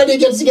of a sudden, he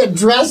gets to get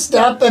dressed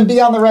up and be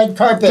on the red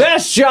carpet.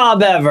 Best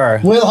job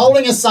ever. With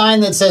holding a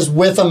sign that says,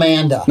 with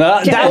Amanda.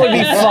 That would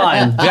be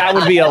fun. That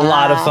would be a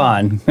lot of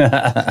fun.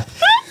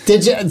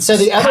 Did you? So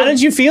How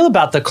did you feel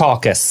about the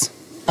caucus?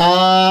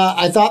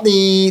 I thought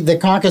the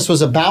caucus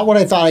was about what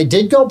I thought. I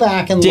did go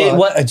back and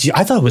look.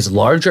 I thought it was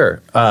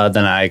larger than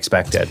I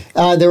expected.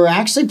 There were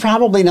actually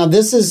probably, now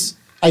this is,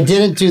 I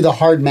didn't do the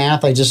hard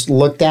math. I just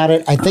looked at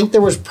it. I think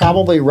there was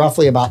probably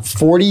roughly about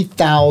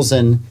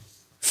 40,000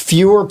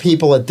 fewer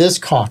people at this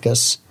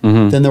caucus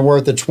than there were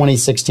at the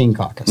 2016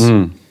 caucus.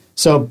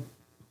 So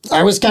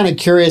I was kind of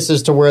curious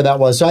as to where that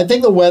was. So I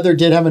think the weather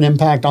did have an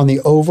impact on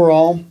the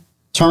overall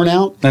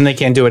turnout. And they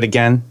can't do it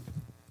again?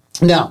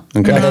 No,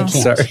 okay. No, they can't.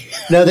 Sorry.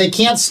 No, they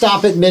can't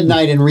stop at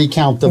midnight and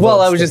recount the votes.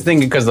 Well, I was just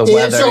thinking because of the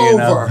weather.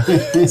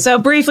 It's over. So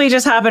briefly,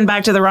 just hopping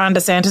back to the Ron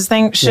DeSantis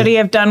thing. Should he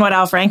have done what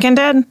Al Franken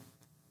did?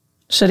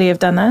 Should he have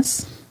done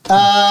this?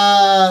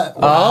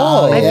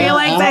 I feel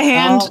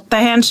like the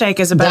handshake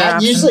is a better that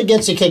option. usually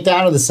gets you kicked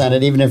out of the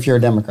Senate, even if you're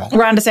a Democrat.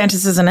 Ron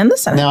DeSantis isn't in the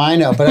Senate. No, I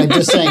know, but I'm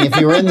just saying, if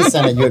you were in the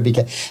Senate, you would be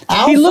kicked.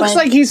 He looks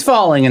like he's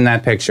falling in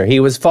that picture. He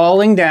was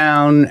falling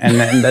down, and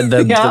then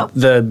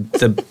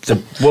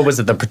the what was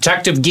it? The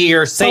protective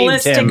gear saved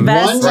Ballistic him.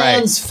 vest. One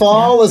man's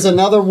fall is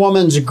another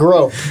woman's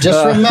grope.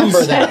 Just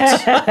remember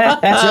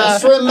that.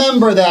 Just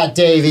remember that,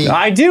 Davey.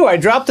 I do. I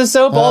drop the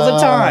soap all the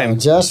time.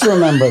 Just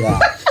remember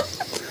that.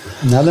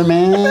 Another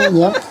man.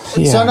 Yep.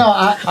 Yeah. So no,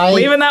 I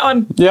leaving that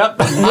one. Yep.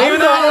 Leaving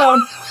that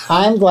alone.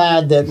 I'm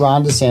glad that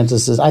Ron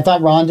DeSantis is. I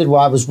thought Ron did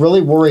well. I was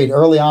really worried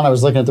early on. I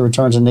was looking at the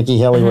returns, and Nikki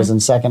Haley was in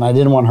second. I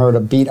didn't want her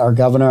to beat our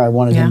governor. I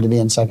wanted him to be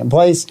in second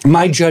place.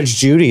 My Judge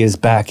Judy is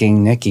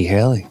backing Nikki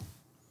Haley.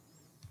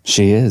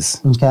 She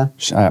is. Okay.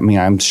 I mean,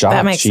 I'm shocked.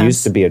 That makes She sense.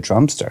 used to be a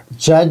Trumpster.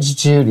 Judge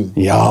Judy.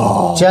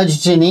 Yo.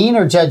 Judge Janine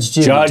or Judge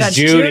Judy? Judge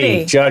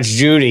Judy. Judge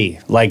Judy.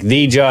 Like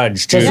the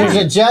Judge Judy. There's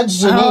a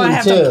Judge Janine, I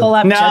have too. to pull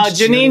up No, Judge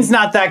Janine's Judy.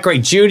 not that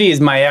great. Judy is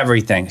my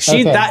everything.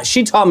 She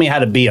taught me how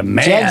to be a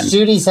man. Judge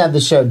Judy's had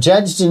the show.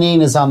 Judge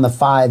Janine is on the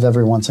 5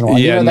 every once in a while.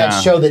 Yeah, you know that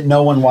show that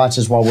no one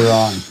watches while we're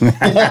on. This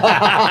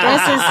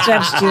is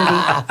Judge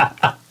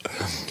Judy.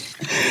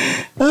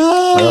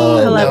 Oh,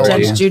 Pull up no.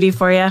 Judge Judy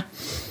for you.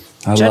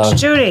 Judge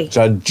Judy.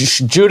 Judge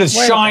Judith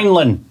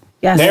Scheinlin.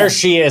 Yes. There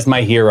she is,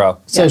 my hero.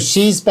 So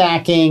she's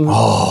backing.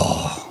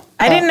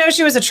 I didn't know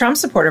she was a Trump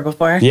supporter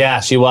before. Yeah,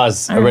 she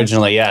was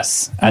originally,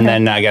 yes. And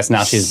then I guess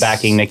now she's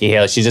backing Nikki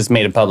Haley. She just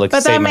made a public But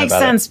that statement makes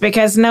about sense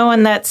because no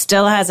one that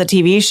still has a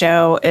TV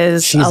show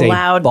is She's a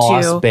allowed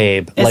boss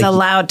babe. is Like-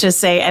 allowed to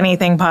say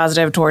anything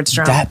positive towards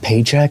Trump. That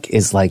paycheck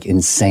is like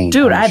insane.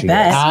 Dude, how I she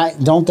bet. gets.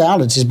 I don't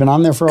doubt it. She's been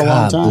on there for a long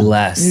God time.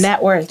 bless.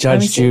 Net worth. Let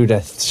me Judge see.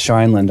 Judith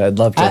Scheinland. I'd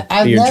love to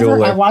I've be your never.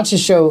 jeweler. I watch the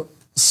show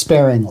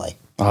sparingly.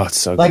 Oh, it's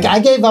so Like good. I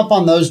gave up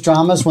on those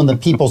dramas when the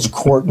People's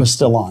Court was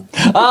still on.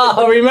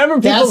 Oh, remember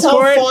People's That's how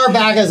Court? far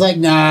back I was like,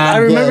 nah. I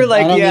remember,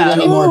 like, I don't yeah. need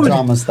any more Ooh.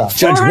 drama stuff.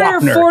 Judge Wapner.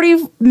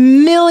 $440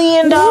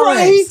 million.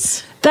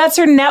 Right? That's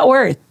her net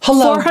worth.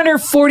 Hello.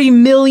 $440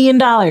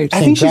 million. I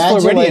think she's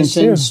Floridian, too.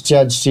 Congratulations,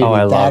 Judge Judy. Oh,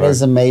 I love That her.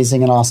 is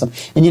amazing and awesome.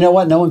 And you know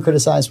what? No one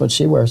criticized what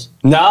she wears.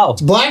 No.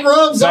 Black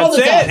robes all That's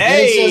the time. it.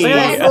 Hey. It's just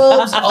black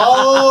robes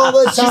all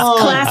the time.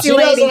 classy She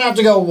doesn't lady. have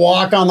to go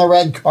walk on the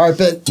red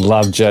carpet.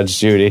 Love Judge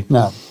Judy.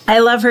 No. I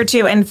love her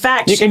too. In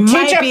fact, You she can teach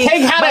might a be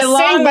pig how to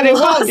my sing, but it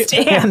won't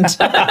long-lost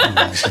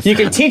aunt. You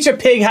can teach a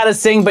pig how to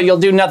sing, but you'll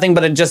do nothing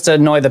but just to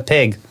annoy the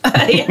pig.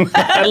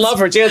 I love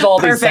her. She has all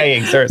these Perfect.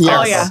 sayings. They're Oh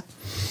hysterical. yeah,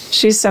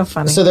 she's so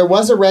funny. So there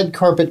was a red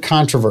carpet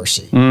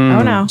controversy.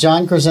 Oh no,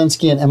 John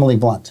Krasinski and Emily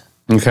Blunt.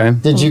 Okay.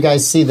 Did you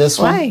guys see this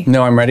one? why?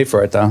 No, I'm ready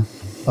for it, though.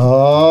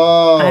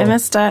 Oh. I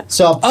missed it.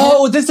 So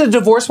Oh, this is a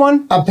divorce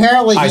one?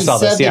 apparently I he saw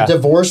said this, yeah. the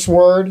divorce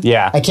word.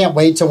 Yeah. I can't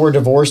wait till we're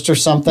divorced or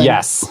something.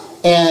 Yes.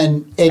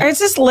 And Or is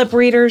this lip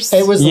readers?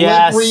 it was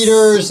Yes. lip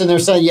readers, and they're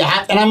saying you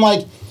have, and I'm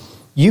like,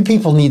 you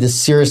people need to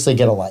seriously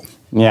get a life.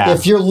 Yeah.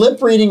 If you're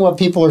lip reading what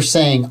people are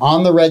saying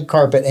on the red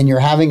carpet and you're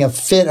having a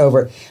fit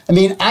over it, I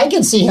mean, I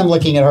can see him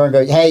looking at her and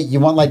go, hey, you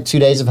want like 2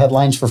 days of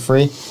headlines for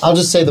free? I'll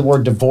just say the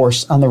word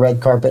divorce on the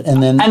red carpet.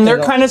 And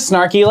they're kind of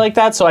snarky like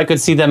that, so I could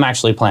see them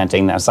actually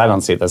planting this. I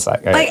don't see this.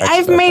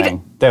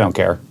 They don't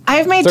care.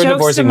 I've made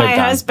jokes to my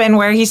husband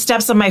where he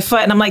steps on my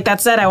foot and I'm like,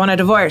 that's it, I want a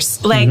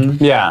divorce. Like,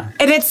 yeah.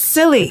 And it's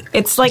silly.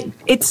 It's like,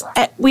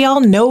 we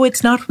all know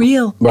it's not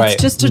real. Right.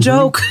 It's just a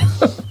joke.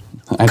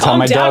 I tell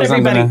my dogs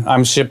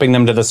I'm shipping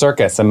them to the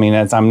circus. I mean,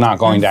 I'm not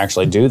going to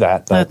actually do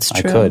that. But that's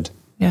true. I could.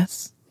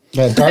 Yes.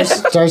 Yeah,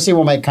 Darcy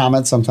will make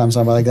comments sometimes.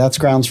 I'm like, that's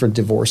grounds for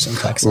divorce in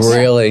Texas.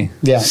 Really?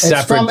 Yeah.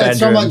 Separate it's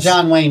from a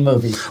John Wayne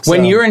movie.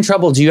 When you're in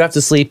trouble, do you have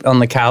to sleep on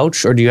the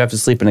couch or do you have to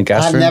sleep in a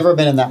guest room? I've never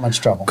been in that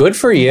much trouble. Good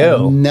for you.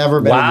 I've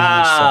never been in that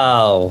much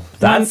trouble. Wow.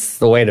 That's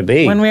the way to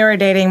be. When we were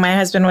dating, my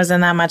husband was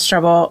in that much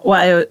trouble.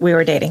 Well, we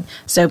were dating.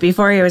 So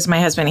before he was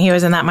my husband, he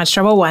was in that much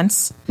trouble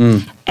once.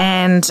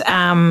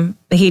 And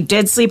he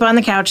did sleep on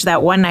the couch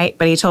that one night,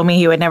 but he told me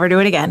he would never do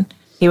it again.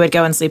 He would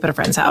go and sleep at a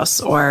friend's house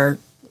or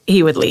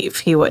he would leave.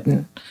 He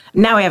wouldn't.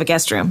 Now we have a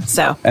guest room,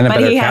 so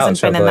but he hasn't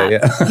been in that.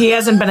 Yeah. He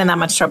hasn't been in that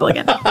much trouble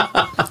again.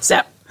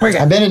 So we're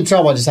good. I've been in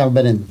trouble. I just haven't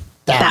been in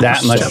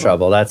that much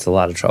trouble. That's a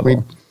lot of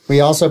trouble. We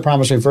also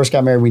promised when we first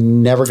got married we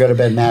never go to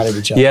bed mad at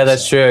each other. Yeah,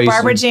 that's true.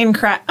 Barbara Jean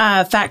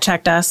fact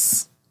checked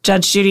us.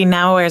 Judge Judy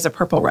now wears a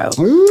purple robe.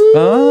 Ooh.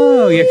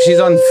 Oh, yeah, she's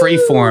on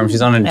Freeform.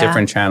 She's on a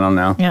different channel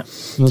now. Yeah.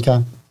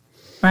 Okay.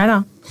 Right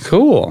on.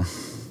 Cool.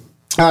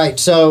 All right,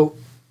 so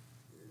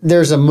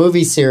there's a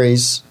movie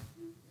series,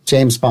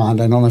 James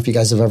Bond. I don't know if you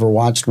guys have ever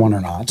watched one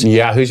or not.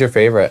 Yeah, who's your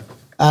favorite?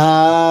 We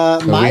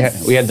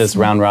had this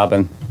round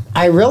robin.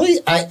 I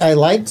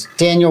liked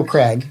Daniel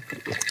Craig.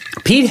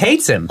 Pete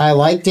hates him. I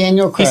like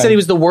Daniel Craig. He said he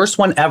was the worst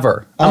one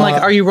ever. I'm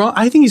like, are you wrong?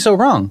 I think he's so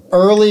wrong.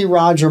 Early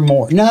Roger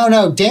Moore.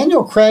 No.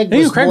 Daniel Craig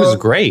was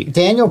great.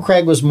 Daniel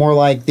Craig was more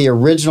like the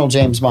original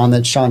James Bond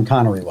that Sean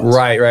Connery was.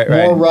 Right.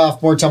 More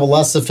rough, more trouble,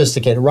 less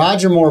sophisticated.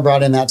 Roger Moore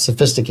brought in that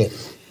sophisticated.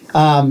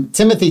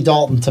 Timothy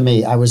Dalton, to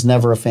me, I was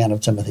never a fan of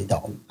Timothy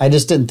Dalton. I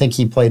just didn't think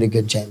he played a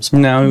good James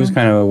Bond. No, he was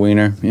kind of a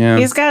wiener. Yeah,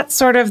 he's got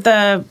sort of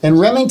the and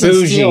Remington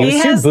bougie. Steele. He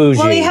was too bougie.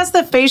 Well, he has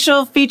the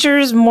facial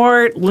features,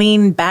 more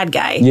lean bad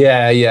guy.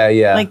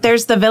 Yeah. Like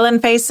there's the villain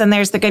face and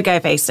there's the good guy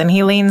face, and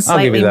he leans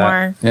slightly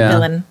more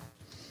villain.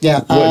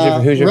 Yeah,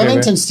 who's your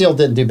Remington Steele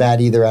didn't do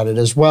bad either at it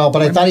as well,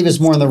 but I thought he was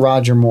more in the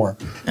Roger Moore.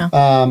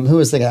 No. Who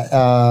was the guy?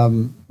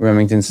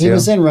 Remington Steele. He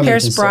was in Remington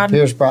Pierce Steele.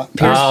 Pierce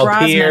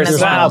Brosnan as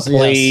well.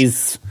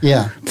 Please.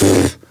 Yeah.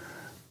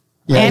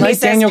 And like he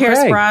says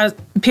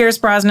Pierce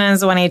Brosnan is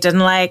the one he didn't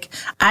like.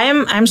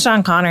 I'm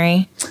Sean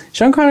Connery.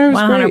 Sean Connery was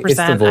 100%. great.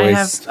 It's the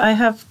voice. I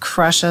have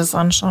crushes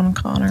on Sean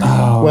Connery.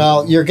 Oh.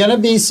 Well, you're going to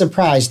be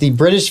surprised. The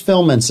British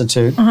Film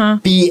Institute,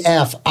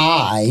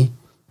 BFI,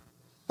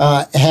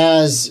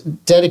 has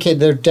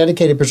dedicated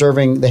to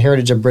preserving the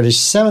heritage of British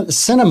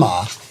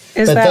cinema.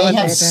 Is that they what have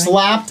they're doing?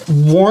 slapped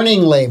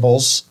warning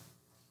labels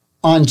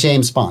on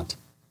James Bond.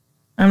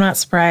 I'm not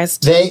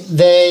surprised.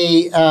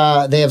 They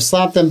have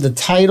slapped them. The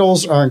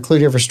titles are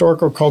included for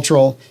historical,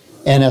 cultural,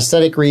 and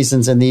aesthetic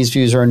reasons, and these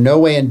views are in no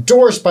way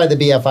endorsed by the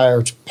BFI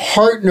or its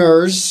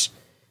partners.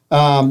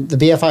 The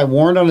BFI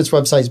warned on its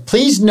website,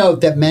 please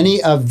note that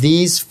many of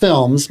these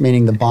films,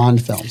 meaning the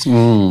Bond films,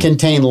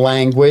 contain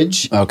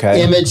language,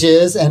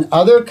 images, and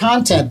other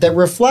content that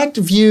reflect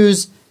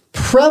views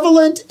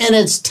prevalent in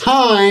its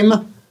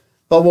time,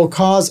 but will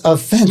cause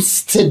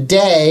offense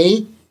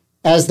today,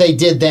 as they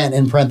did then,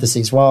 in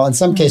parentheses. Well, in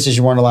some cases,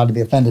 you weren't allowed to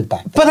be offended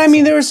back then. But I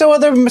mean, there were so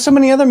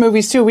many other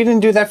movies too. We didn't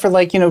do that for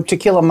To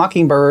Kill a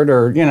Mockingbird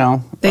or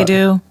They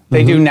do.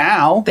 They do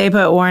now. They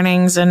put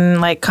warnings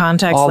and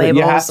context labels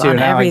you have to on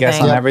now, everything. I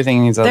guess on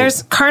everything.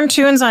 There's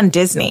cartoons on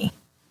Disney.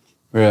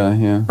 Really?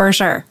 Yeah. For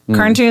sure.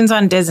 Cartoons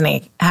on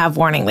Disney have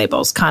warning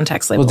labels,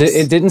 context labels.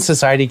 Well, didn't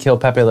Society kill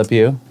Pepe Le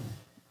Pew?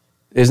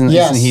 Isn't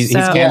he's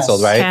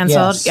canceled, right?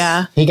 Canceled,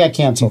 yeah. He got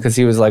canceled. Because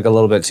he was a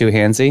little bit too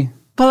handsy?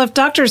 Well, if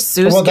Dr.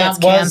 Seuss gets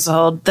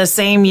canceled the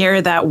same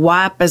year that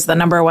WAP is the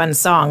 #1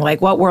 song,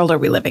 what world are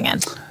we living in?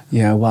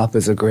 Yeah, WAP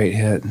is a great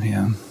hit,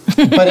 yeah.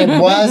 But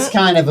it was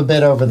kind of a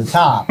bit over the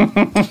top,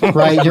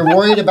 right? You're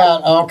worried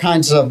about all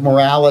kinds of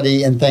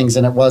morality and things,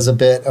 and it was a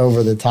bit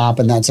over the top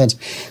in that sense.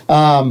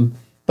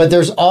 But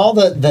there's all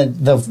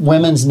the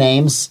women's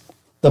names,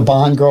 the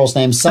Bond girls'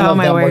 names. Some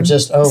of them were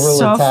just over the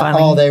top. Funny.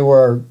 Oh, they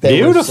were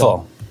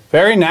beautiful.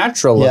 Very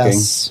natural looking.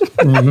 Yes.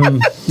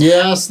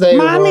 Yes, they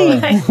Mommy.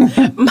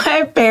 were.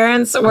 My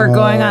parents were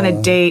going on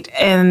a date,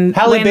 and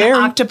when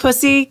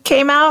Octopussy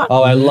came out.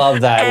 Oh, I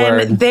love that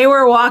word. They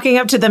were walking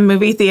up to the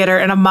movie theater,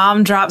 and a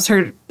mom drops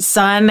her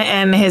son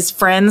and his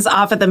friends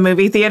off at the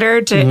movie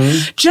theater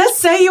to just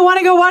say you want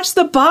to go watch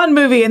the Bond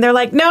movie. And they're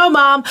like, no,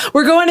 Mom,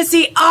 we're going to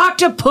see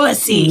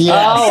Octopussy.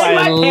 Yes. Oh, and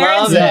my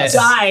parents it.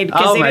 died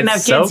because they didn't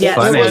have kids yet.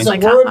 Funny. There was a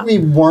word we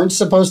weren't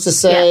supposed to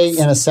say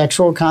in a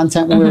sexual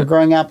content when we were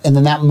growing up, and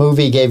then that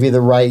movie gave you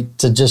the right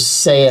to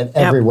just say it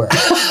everywhere.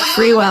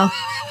 Free will.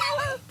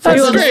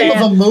 That's the name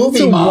of a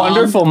movie, it's Mom.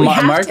 wonderful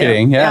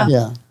marketing.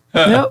 Yeah.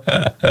 Nope.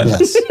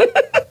 Yes.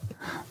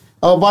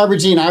 Oh, Barbara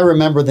Jean, I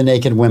remember the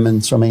naked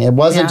women swimming. It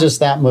wasn't just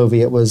that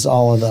movie. It was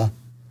all of the...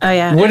 Oh,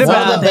 yeah. What One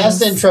about of the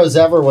best intros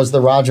ever was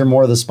the Roger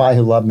Moore, The Spy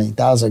Who Loved Me.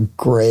 That was a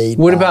great...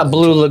 What about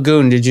Blue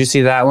Lagoon? Did you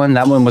see that one?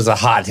 That one was a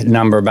hot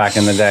number back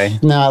in the day.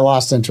 No, I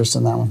lost interest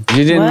in that one.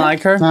 You didn't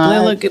like her? Blue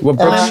Lagoon. With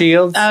Brooke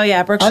Shields? Oh,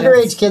 yeah, Brooke Shields.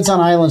 Underage kids on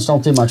islands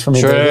don't do much for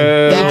me. True.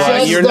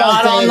 You're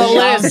not on the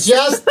list. I'm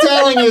just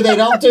telling you, they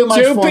don't do much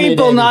Two for me.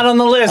 people not on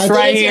the list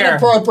right here.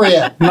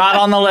 Inappropriate. Not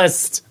on the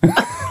list.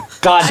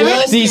 God,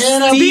 these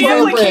The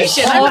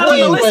implication. I'm not on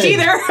the list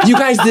either. You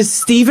guys, the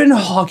Stephen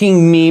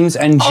Hawking memes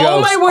and jokes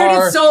Oh my word,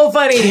 are it's so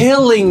funny.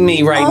 killing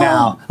me right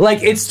now.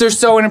 Like, they're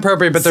so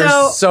inappropriate, but they're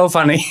so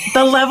funny.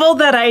 The level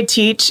that I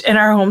teach in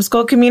our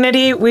homeschool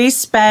community, we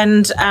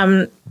spend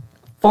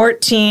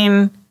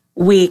 14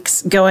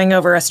 weeks going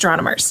over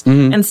astronomers.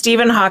 And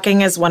Stephen Hawking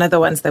is one of the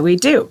ones that we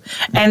do.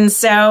 And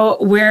so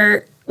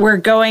we're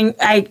going,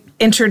 I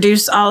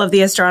introduce all of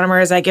the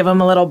astronomers. I give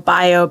them a little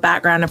bio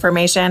background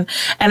information.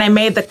 And I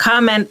made the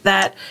comment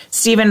that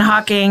Stephen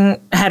Hawking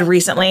had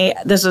recently,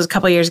 this was a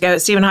couple years ago,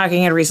 Stephen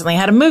Hawking had recently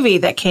had a movie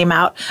that came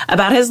out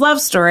about his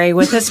love story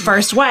with his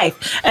first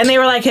wife. And they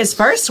were like, his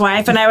first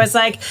wife? And I was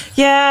like,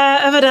 yeah,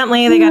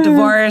 evidently they got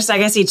divorced. I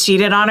guess he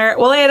cheated on her.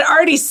 Well, they had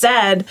already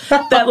said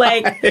that,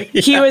 like,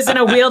 he was in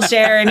a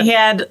wheelchair and he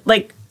had,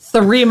 like,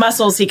 3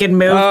 muscles he could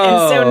move.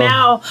 And so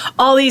now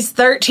all these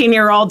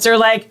 13-year-olds are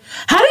like,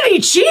 how did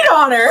he cheat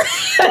on her?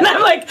 And I'm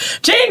like,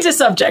 change the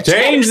subject.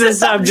 Change the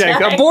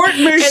subject. Abort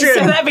mission. And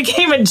so that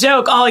became a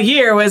joke all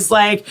year, was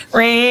like,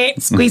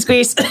 squeeze,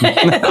 squeeze.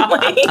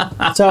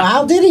 So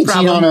how did he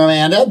cheat on her,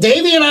 Amanda?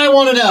 Davey and I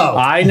want to know.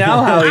 I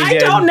know how he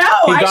did. I don't know.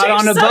 He got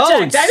on a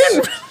boat. I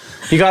didn't...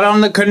 He got on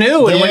the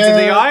canoe and went to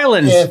the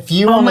islands. If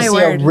you want to see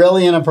a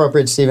really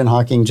inappropriate Stephen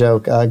Hawking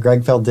joke,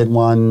 Greg Feld did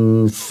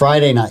one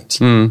Friday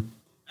night.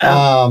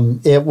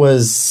 It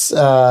was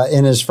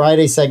in his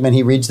Friday segment,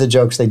 he reads the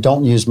jokes they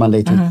don't use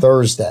Monday through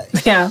Thursday.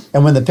 Yeah.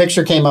 And when the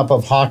picture came up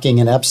of Hawking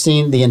and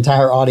Epstein, the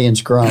entire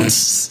audience groaned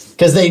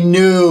because they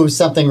knew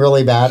something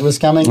really bad was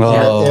coming.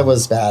 Oh. It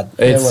was bad.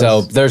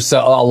 There's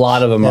a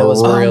lot of them are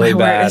really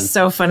bad. It's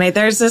so funny.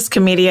 There's this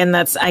comedian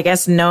that's, I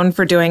guess, known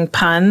for doing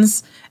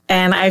puns.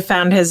 And I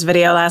found his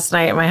video last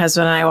night. My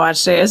husband and I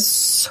watched it. It's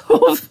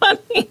so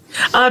funny.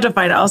 I'll have to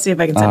find it. I'll see if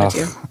I can send it to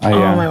you.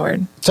 Oh, my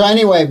word. So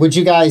anyway, would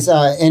you guys,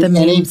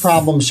 any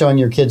problem showing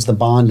your kids the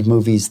Bond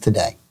movies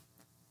today?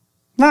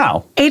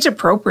 No. Age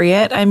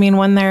appropriate. I mean,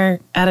 when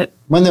they're at it.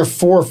 When they're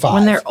 4 or 5.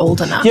 When they're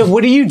old enough. Yeah,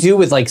 what do you do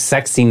with, like,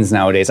 sex scenes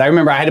nowadays? I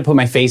remember I had to put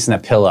my face in a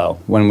pillow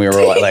when we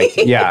were, like,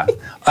 yeah.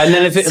 And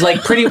then if it,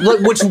 like,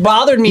 which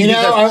bothered me.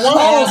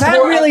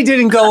 That really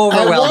didn't go over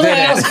well, did it?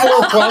 I want to ask 4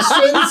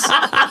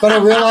 questions, but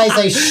I realized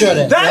I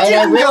shouldn't. That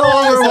didn't go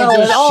over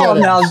well at all.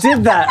 Now,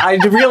 did that? I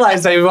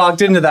realized I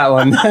walked into that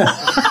one.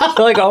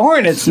 Like a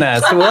hornet's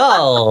nest.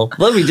 Well,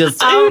 let me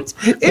just...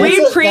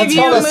 we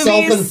preview that's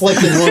movies.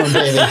 Self-inflicted wound,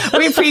 baby.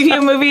 We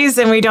preview movies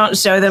and we don't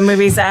show them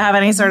movies that have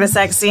any sort of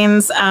sex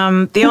scenes.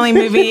 The only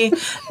movie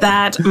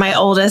that my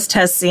oldest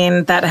has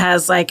seen that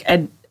has like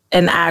an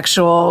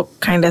actual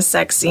kind of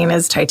sex scene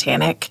is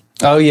Titanic.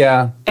 Oh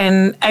yeah,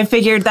 and I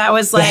figured that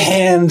was like the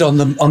hand on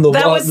the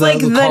that was like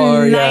the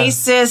car,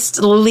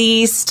 nicest,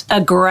 least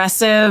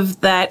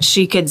aggressive that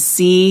she could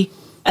see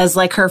as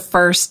like her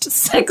first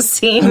sex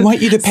scene. I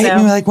want you to paint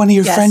me like one of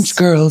your French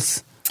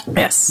girls.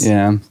 Yes.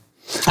 Yeah.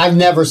 I've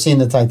never seen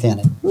the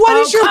Titanic. What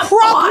is your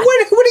problem?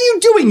 What are you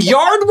doing?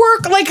 Yard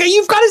work? Like,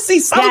 you've got to see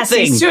something. Yes,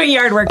 he's doing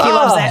yard work. He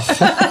loves it.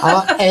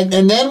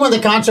 And then when the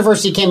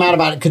controversy came out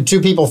about it, could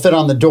 2 people fit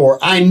on the door?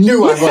 I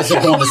knew I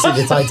wasn't going to see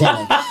the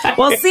Titanic.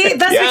 Well, see,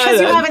 that's because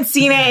you haven't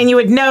seen it, and you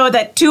would know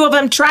that 2 of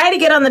them try to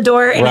get on the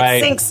door, and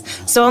it sinks,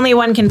 so only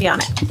 1 can be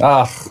on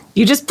it.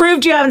 You just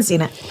proved you haven't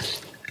seen it.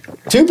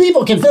 2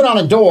 people can fit on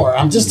a door.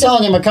 I'm just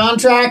telling you, I'm a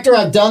contractor.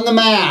 I've done the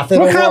math.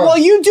 Well,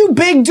 you do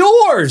big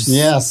doors.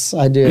 Yes,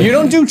 I do. You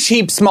don't do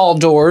cheap, small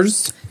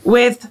doors.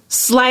 With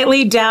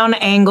slightly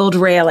down-angled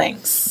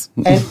railings.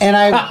 And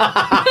I...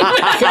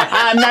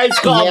 Nice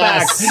callback.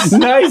 Yes.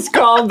 Nice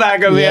callback,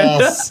 Amanda.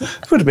 Yes.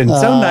 Would have been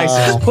so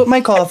nice. Put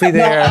my coffee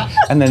there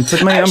and then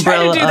put my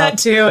umbrella I tried to do that,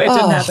 too. It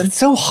didn't happen. It's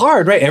so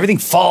hard, right? Everything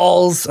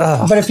falls.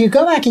 But if you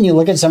go back and you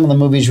look at some of the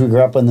movies we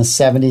grew up in the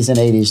 70s and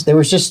 80s, there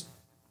was just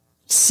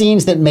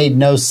scenes that made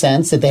no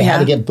sense that they had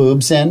to get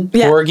boobs in.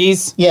 Yeah.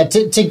 Porgies? Yeah,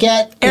 to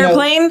get...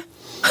 Airplane?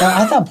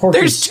 I thought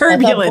Porky's... There's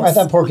turbulence. I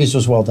thought Porky's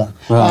was well done.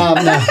 Oh.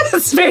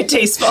 It's very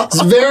tasteful.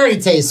 It's very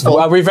tasteful.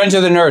 Well, Revenge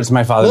of the Nerds.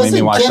 My father made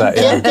me watch that.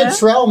 Kim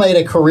Cattrall made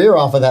a career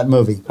off of that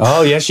movie.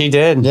 Oh, yes, she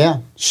did. Yeah.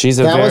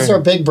 That was her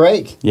big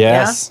break.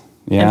 Yes.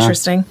 Yeah.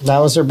 Interesting. That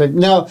was her big...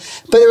 No,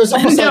 but it was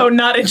almost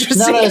not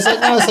interesting. No,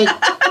 it's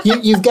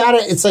like you've got to...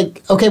 It's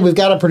like, okay, we've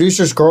got a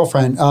producer's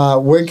girlfriend.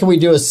 Where can we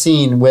do a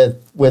scene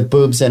with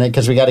boobs in it?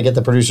 Because we got to get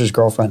the producer's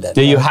girlfriend in.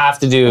 You have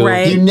to do...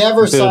 Right. You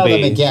never saw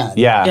them again.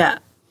 Yeah. Yeah.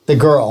 The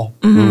girl.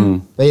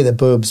 Mm-hmm. Maybe the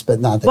boobs, but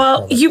not the girl.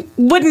 Well, you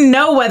wouldn't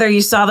know whether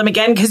you saw them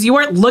again because you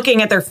weren't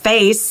looking at their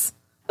face.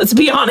 Let's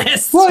be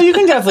honest. Well, you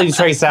can definitely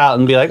trace out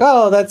and be like,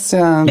 oh, that's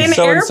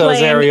so-and-so's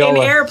areola. In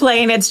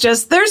airplane, it's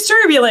just, there's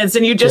turbulence,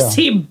 and you just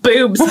see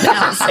boobs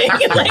bouncing.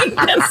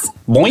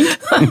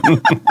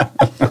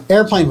 boink.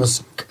 Airplane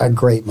was a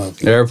great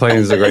movie. Airplane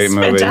is a great It's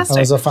movie. fantastic.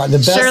 That was the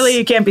best. Surely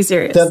you can't be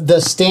serious. The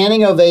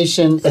standing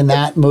ovation in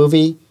that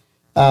movie.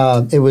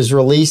 It was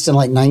released in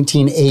like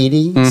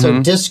 1980,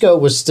 so disco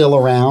was still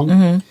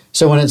around.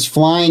 So when it's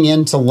flying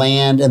into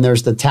land and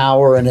there's the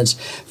tower and it's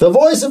the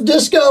voice of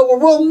disco,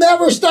 we'll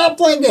never stop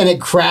playing, and it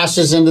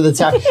crashes into the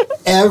tower.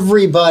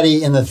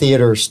 Everybody in the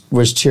theaters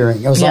was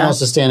cheering. It was almost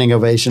a standing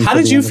ovation. How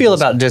did you feel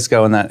about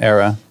disco in that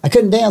era? I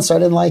couldn't dance, so I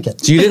didn't like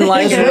it. You didn't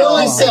like It's it?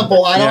 really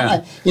simple.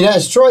 I don't.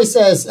 As Troy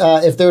says,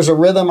 if there's a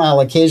rhythm,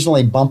 I'll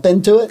occasionally bump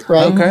into it,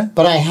 right? Okay.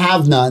 But I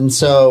have none.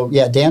 So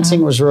yeah,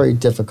 dancing was really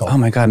difficult. Oh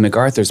my God,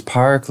 MacArthur's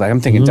Park. Like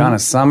I'm thinking Donna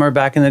Summer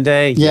back in the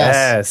day.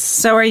 Yes.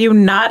 So are you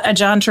not a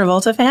John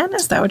Travolta fan?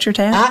 Is that what you're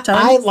telling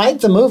I me? like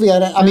the movie.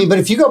 I mean, but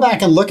if you go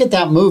back and look at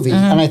that movie,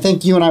 and I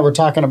think you and I were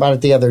talking about it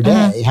the other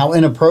day, how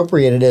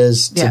inappropriate it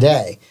is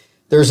today.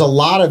 There's a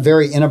lot of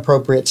very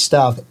inappropriate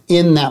stuff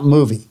in that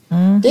movie.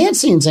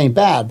 Dance scenes ain't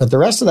bad, but the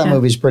rest of that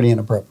movie is pretty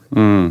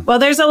inappropriate. Well,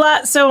 there's a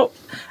lot. So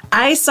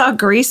I saw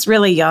Grease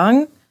really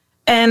young.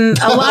 And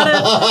a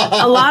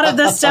lot of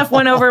this stuff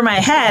went over my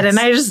head, and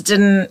I just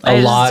didn't.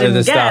 A lot of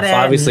the stuff.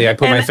 Obviously, I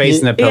put my face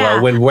in the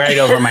pillow, went right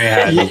over my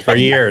head for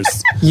years.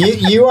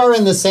 You are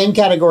in the same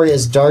category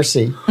as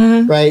Darcy,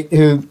 right?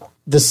 Who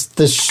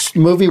this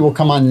movie will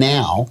come on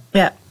now,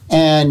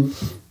 and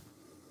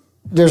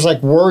there's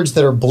like words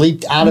that are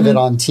bleeped out of it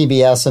on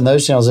TBS and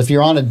those channels. If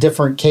you're on a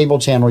different cable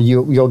channel,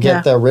 you'll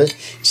get the.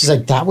 She's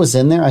like, that was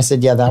in there. I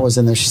said, yeah, that was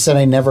in there. She said,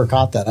 I never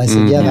caught that. I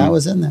said, yeah, that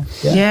was in there.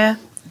 Yeah.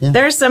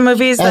 There's some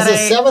movies As that a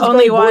I seventh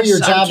only grade boy, watched your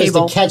on job is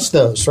cable. to catch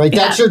those, right?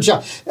 That's your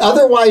job.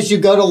 Otherwise, you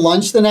go to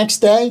lunch the next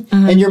day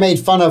and you're made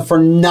fun of for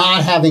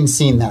not having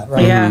seen that,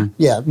 right?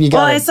 Yeah. You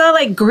Well, I saw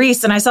like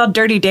Grease and I saw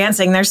Dirty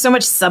Dancing. There's so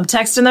much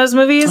subtext in those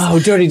movies. Oh,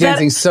 Dirty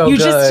Dancing's so you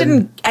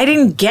good. I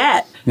didn't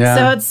get. Yeah.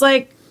 So it's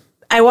like,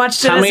 I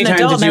watched it as an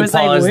adult and I was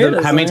like, wait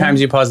a How many second.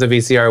 times you paused the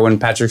VCR when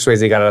Patrick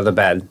Swayze got out of the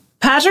bed?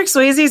 Patrick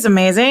Swayze's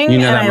amazing. You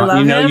know and that I love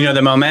him. You know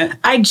the moment?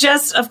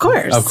 Of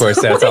course.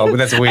 That's all.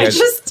 That's weird.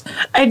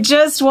 I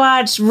just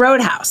watched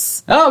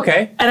Roadhouse. Oh,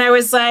 okay. And I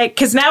was like,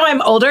 because now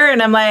I'm older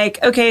and I'm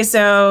like, okay,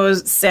 so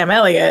Sam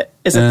Elliott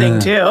is a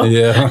thing too.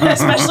 Yeah.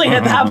 Especially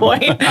at that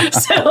point.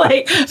 So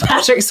like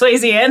Patrick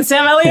Swayze and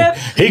Sam Elliott.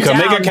 He could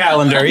make a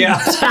calendar,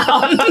 yeah.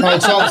 All right,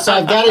 so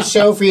I've got a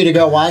show for you to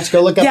go watch.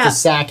 Go look up The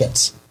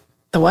Sackets.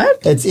 The what?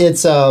 It's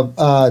a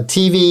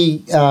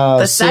TV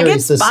The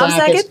series. Sackets? Bob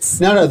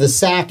Sackets? No, The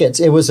Sackets.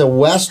 It was a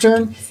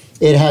Western.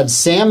 It had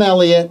Sam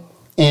Elliott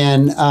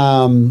and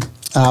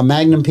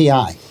Magnum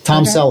P.I.,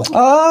 Tom Selleck.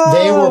 Oh,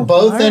 they were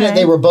both in it.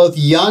 They were both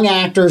young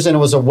actors, and it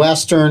was a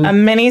Western. A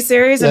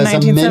miniseries in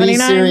 1979?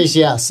 A miniseries,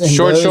 yes. And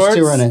Short those shorts?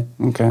 two were in it.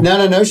 Okay.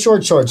 No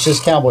short shorts,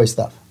 just cowboy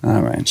stuff. All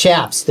right.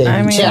 Chaps, David.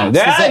 I mean- Chaps.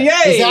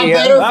 Yeah, Is that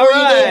better for All you,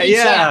 right, David?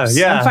 yeah, Chaps.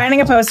 yeah. I'm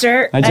finding a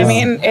poster. I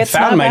mean, it's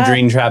found not my bad.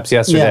 dream traps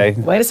yesterday.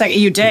 Wait a second.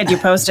 You did. You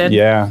posted.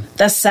 Yeah.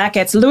 The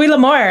Sackets. Louis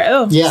L'Amour.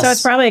 Oh, Yes. so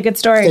it's probably a good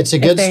story. It's a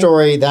good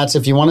story. That's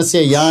if you want to see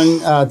a young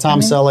Tom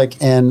Selleck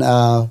and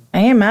I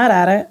ain't mad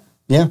at it.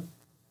 yeah.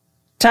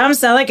 Tom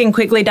Selleck and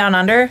Quickly Down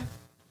Under.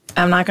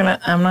 I'm not gonna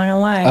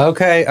lie.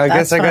 Okay, I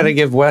guess I got to fun.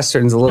 give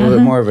Westerns a little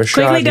bit more of a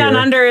shot. Quickly Down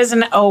here. Under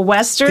isn't a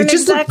Western They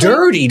just exactly. look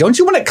dirty. Don't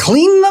you want to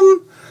clean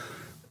them?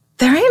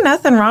 There ain't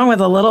nothing wrong with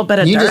a little bit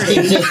of You dirty.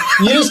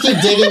 just keep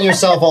digging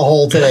yourself a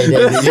hole today,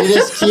 David. You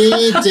just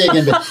keep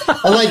digging.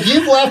 And like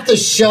you've left the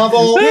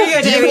shovel, There you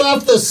go, David. you've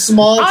left the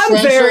small I'm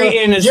trencher. very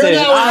innocent. You're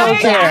now in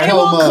I Calico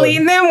will mode.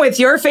 clean them with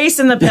your face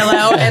in the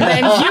pillow, and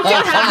then you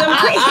can have them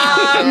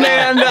clean.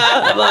 Amanda,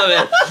 I love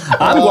it.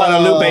 I'm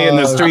Guadalupe in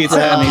the streets,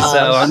 honey,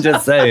 so I'm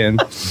just saying.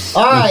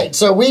 All right,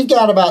 so we've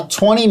got about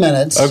 20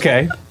 minutes.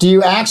 Okay. Do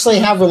you actually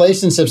have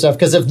relationship stuff?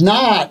 Because if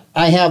not,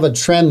 I have a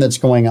trend that's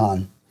going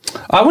on.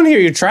 I want to hear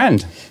your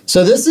trend.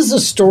 So this is a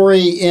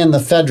story in the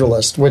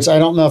Federalist, which I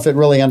don't know if it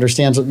really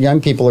understands what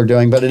young people are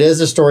doing, but it is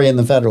a story in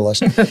the Federalist.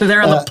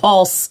 They're the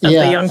pulse of the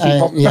young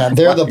people.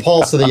 They're the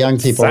pulse of the young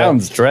people.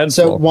 Sounds dreadful.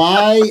 So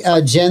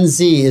why Gen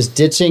Z is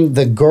ditching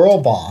the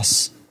girl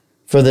boss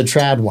for the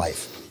trad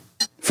wife?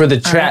 For the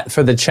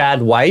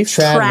Chad wife?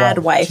 Trad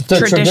wife. The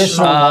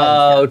Traditional.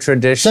 Oh,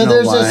 traditional. So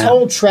there's wife. this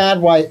whole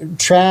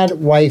trad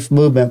wife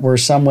movement where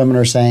some women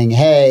are saying,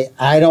 hey,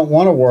 I don't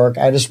want to work.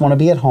 I just want to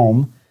be at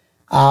home.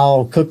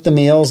 I'll cook the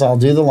meals. I'll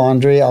do the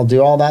laundry. I'll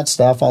do all that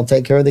stuff. I'll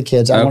take care of the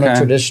kids. I want a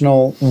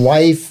traditional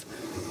wife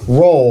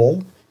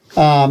role.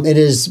 It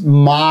is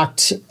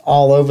mocked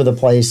all over the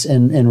place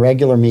in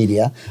regular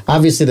media.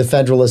 Obviously, the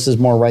Federalist is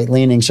more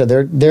right-leaning. So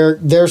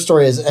their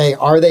story is, hey,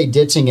 are they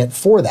ditching it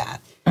for that?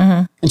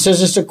 Mm-hmm. And so it's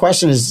just a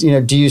question is,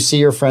 do you see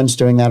your friends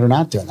doing that or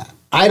not doing that?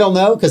 I don't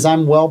know because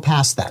I'm well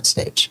past that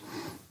stage.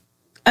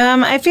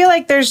 I feel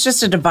like there's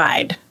just a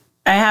divide.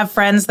 I have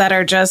friends that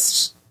are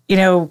just,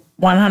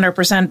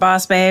 100%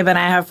 boss babe, and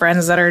I have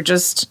friends that are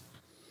just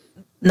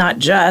not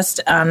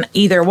just on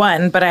either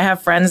one, but I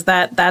have friends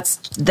that that's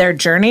their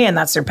journey and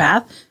that's their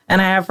path.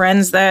 And I have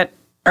friends that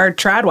are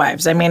trad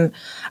wives. I mean,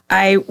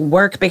 I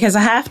work because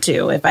I have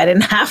to. If I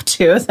didn't have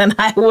to, then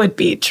I would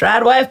be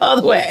trad wife all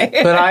the way.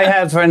 But I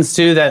have friends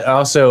too that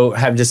also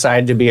have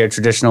decided to be a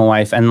traditional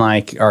wife and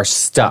like are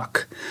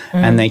stuck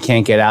and they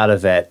can't get out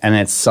of it, and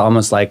it's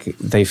almost like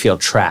they feel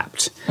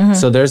trapped.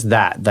 So there's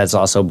that's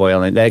also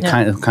boiling. That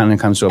kind of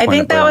comes to a point. I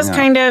think that was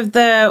kind of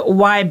the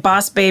why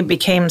Boss Babe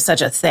became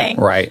such a thing.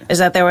 Right. Is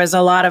that there was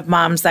a lot of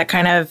moms that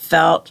kind of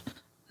felt,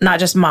 not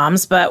just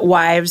moms, but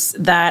wives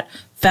that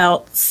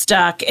felt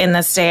stuck in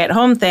the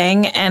stay-at-home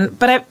thing.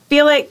 But I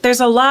feel like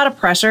there's a lot of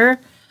pressure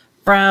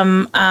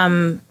from,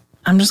 I'm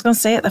just going to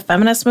say it, the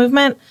feminist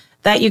movement,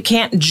 that you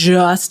can't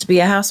just be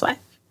a housewife.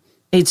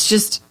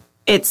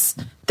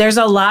 There's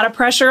a lot of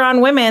pressure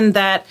on women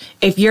that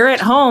if you're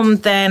at home,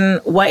 then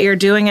what you're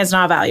doing is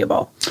not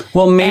valuable.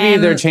 Well, maybe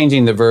they're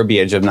changing the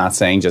verbiage of not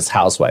saying just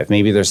housewife.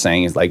 Maybe they're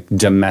saying it's like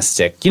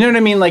domestic. You know what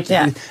I mean? Like,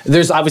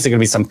 there's obviously going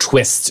to be some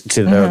twist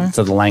to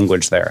the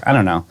language there. I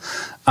don't know.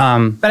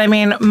 But I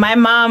mean, my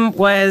mom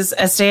was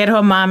a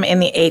stay-at-home mom in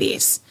the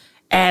 80s,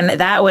 and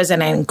that was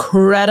an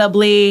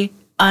incredibly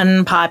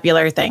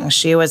unpopular thing.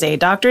 She was a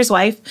doctor's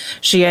wife.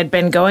 She had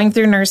been going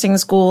through nursing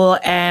school,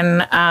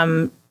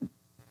 and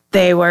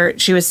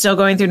she was still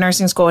going through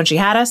nursing school when she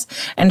had us,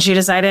 and she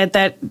decided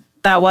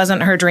that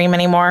wasn't her dream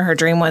anymore. Her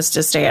dream was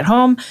to stay at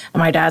home.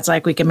 And my dad's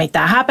like, we can make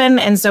that happen.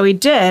 And so he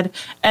did.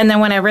 And then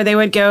whenever they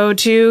would go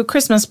to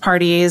Christmas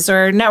parties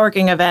or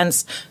networking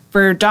events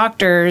for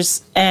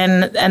doctors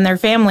and their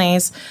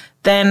families,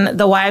 then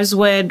the wives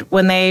would,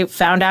 when they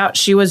found out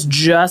she was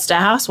just a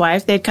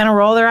housewife, they'd kind of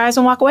roll their eyes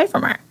and walk away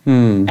from her.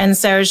 And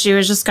so she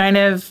was just kind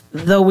of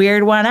the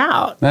weird one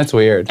out. That's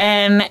weird.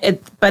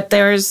 But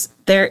there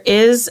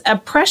is a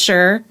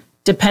pressure,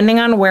 depending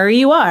on where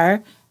you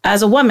are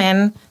as a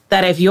woman,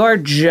 that if you're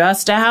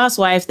just a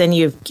housewife, then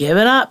you've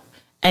given up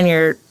and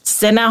you're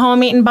sitting at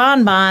home eating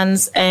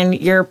bonbons and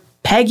you're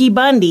Peggy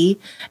Bundy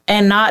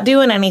and not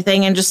doing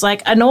anything and just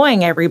like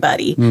annoying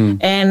everybody.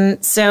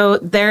 And so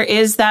there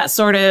is that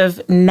sort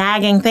of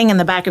nagging thing in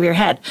the back of your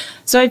head.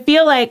 So I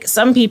feel like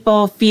some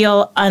people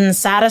feel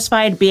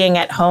unsatisfied being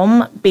at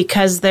home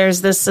because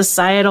there's this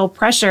societal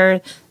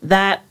pressure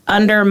that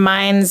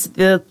undermines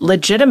the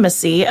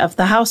legitimacy of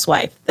the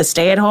housewife, the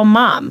stay-at-home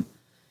mom.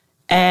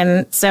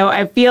 And so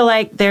I feel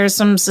like there's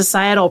some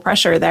societal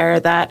pressure there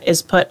that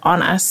is put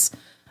on us.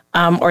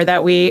 Or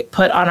that we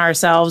put on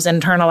ourselves,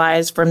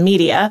 internalized from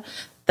media,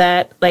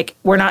 that like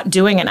we're not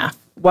doing enough.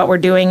 What we're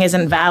doing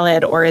isn't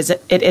valid, or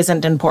it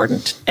isn't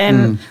important.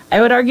 And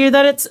I would argue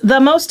that it's the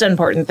most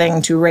important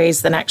thing to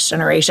raise the next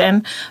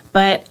generation.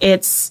 But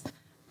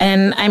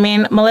I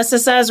mean, Melissa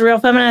says real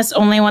feminists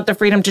only want the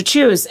freedom to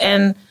choose.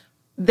 And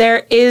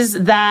there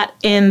is that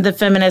in the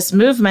feminist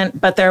movement,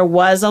 but there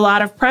was a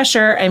lot of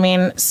pressure. I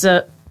mean,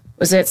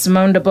 was it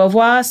Simone de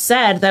Beauvoir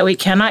said that we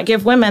cannot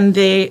give women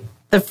the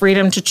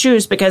freedom to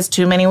choose because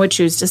too many would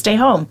choose to stay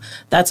home.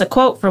 That's a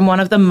quote from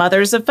one of the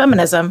mothers of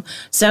feminism.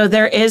 So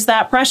there is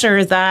that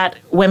pressure that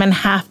women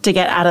have to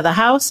get out of the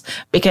house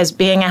because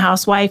being a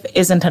housewife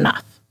isn't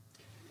enough.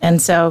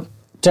 And so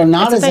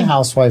not as a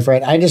housewife,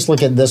 right? I just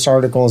look at this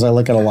article as I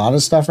look at a lot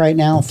of stuff right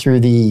now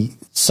through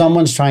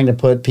someone's trying to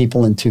put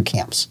people in two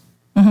camps.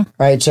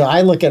 Right. So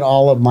I look at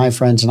all of my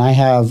friends, and I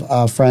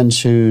have friends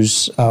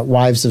whose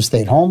wives have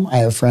stayed home. I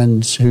have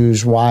friends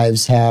whose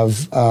wives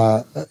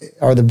are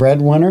the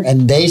breadwinner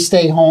and they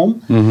stay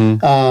home.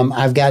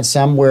 I've got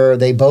some where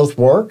they both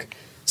work.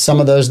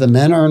 Some of those, the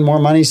men earn more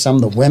money. Some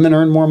of the women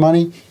earn more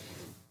money.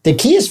 The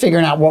key is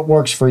figuring out what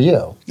works for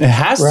you. It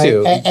has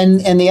to.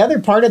 And the other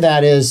part of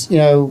that is,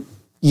 no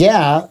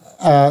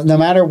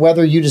matter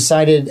whether you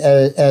decided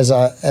as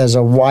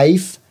a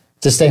wife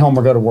to stay home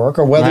or go to work,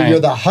 or whether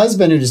you're the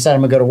husband who decided I'm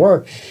going to go to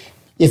work,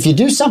 if you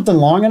do something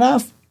long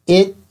enough,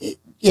 it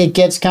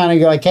gets kind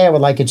of like, hey, I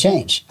would like a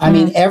change. I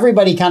mean,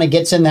 everybody kind of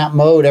gets in that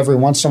mode every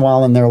once in a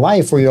while in their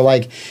life where you're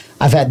like,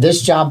 I've had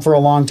this job for a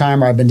long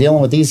time, or I've been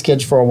dealing with these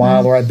kids for a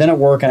while, or I've been at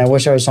work and I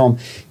wish I was home.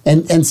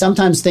 And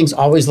sometimes things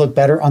always look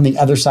better on the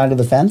other side of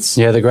the fence.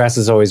 Yeah, the grass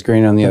is always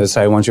green on the other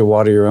side once you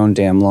water your own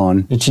damn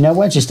lawn. But you know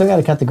what? You still got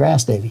to cut the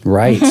grass, Davey.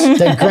 Right.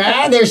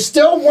 There's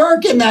still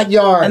work in that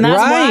yard. And that's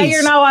why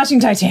you're not watching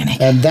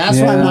Titanic. And that's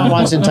why I'm not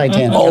watching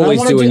Titanic.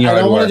 Always doing yard work.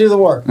 I don't want to do the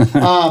work.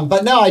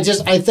 But no,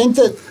 I think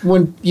that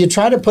when you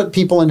try to put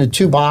people into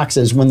two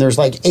boxes, when there's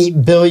like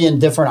 8 billion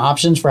different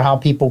options for how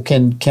people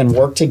can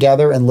work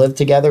together and live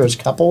together as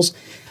couples,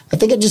 I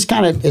think it just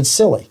it's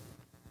silly.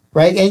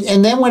 Right.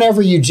 And then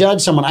whenever you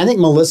judge someone, I think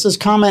Melissa's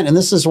comment, and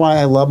this is why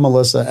I love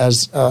Melissa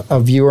as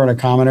a viewer and a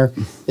commenter,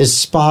 is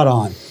spot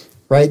on.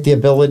 Right. The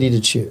ability to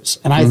choose.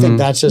 And I think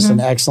that's just an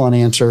excellent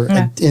answer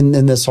in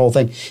this whole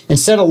thing.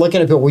 Instead of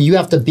looking at people, well, you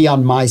have to be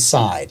on my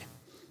side.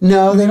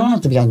 No, they don't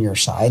have to be on your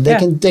side.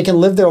 They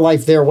can live their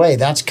life their way.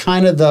 That's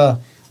kind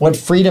of what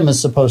freedom is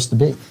supposed to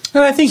be.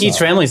 Well, I think each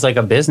family is like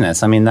a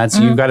business. I mean, that's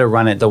you got to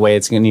run it the way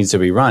it needs to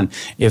be run.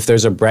 If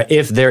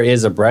there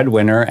is a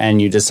breadwinner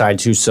and you decide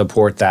to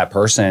support that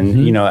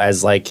person, you know,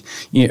 as like,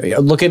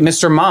 look at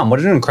Mr. Mom.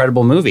 What an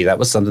incredible movie. That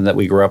was something that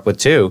we grew up with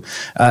too.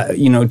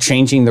 You know,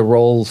 changing the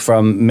role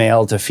from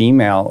male to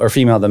female or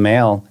female to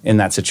male in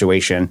that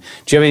situation.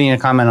 Do you have anything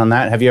to comment on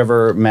that? Have you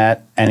ever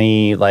met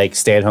any like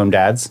stay-at-home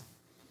dads?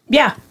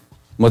 Yeah.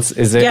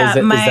 Is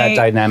that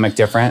dynamic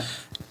different?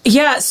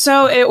 Yeah,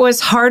 so it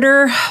was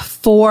harder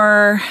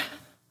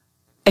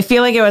I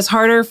feel like it was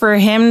harder for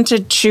him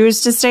to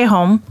choose to stay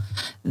home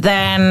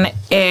than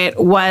it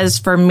was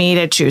for me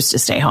to choose to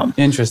stay home.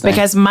 Interesting.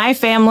 Because my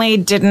family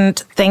didn't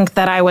think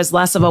that I was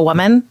less of a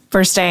woman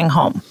for staying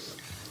home.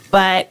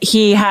 But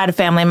he had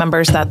family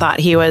members that thought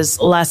he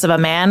was less of a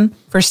man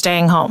for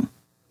staying home.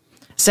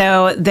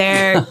 So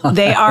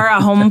they are a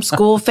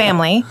homeschool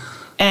family.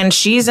 And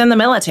she's in the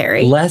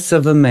military. Less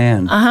of a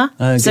man.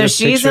 So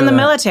she's in the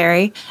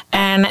military,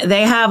 and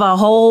they have a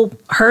whole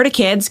herd of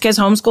kids, because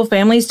homeschool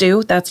families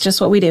do. That's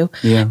just what we do.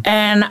 Yeah.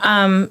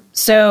 And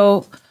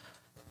so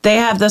they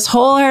have this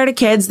whole herd of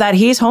kids that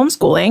he's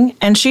homeschooling,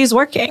 and she's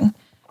working.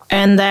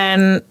 And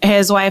then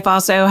his wife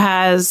also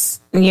has,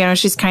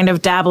 she's kind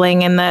of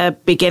dabbling in the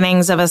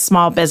beginnings of a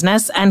small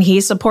business, and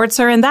he supports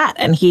her in that,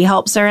 and he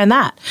helps her in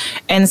that.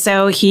 And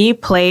so he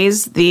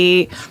plays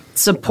the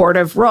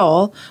supportive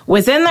role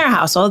within their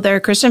household. They're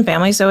a Christian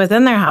family, so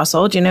within their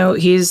household,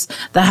 he's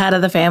the head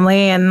of the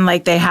family, and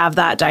like they have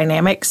that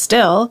dynamic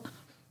still.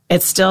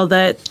 It's still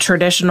the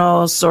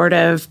traditional sort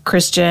of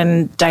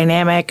Christian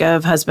dynamic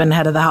of husband,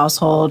 head of the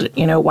household,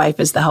 wife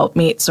is the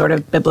helpmeet sort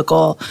of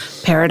biblical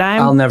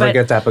paradigm. I'll never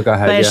get that, but go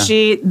ahead. But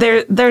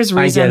there's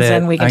reasons,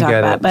 and we can talk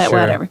about it, but sure.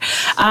 Whatever.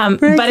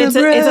 But it's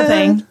a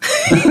thing.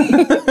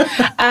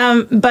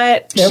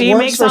 But she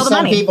makes all the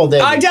money. People,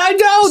 I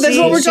know. That's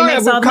what we're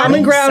talking about. We're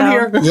common ground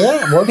here.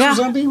 Yeah, it works for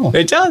some people.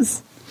 It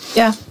does.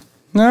 Yeah.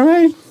 All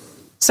right.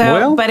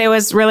 So, but it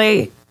was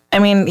really...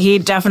 he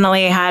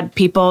definitely had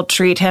people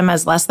treat him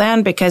as less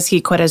than because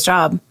he quit his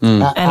job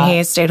and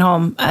he stayed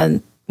home.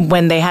 And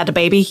when they had a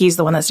baby, he's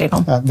the one that stayed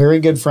home. A very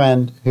good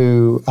friend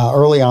who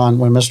early on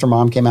when Mr.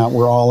 Mom came out,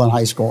 we're all in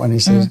high school. And he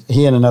says,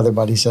 he and another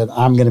buddy said,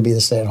 I'm going to be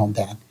the stay-at-home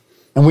dad.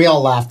 And we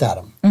all laughed at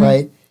him,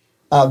 right?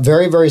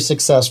 Very, very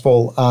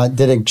successful,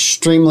 did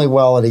extremely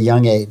well at a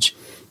young age.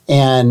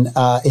 And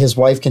his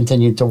wife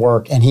continued to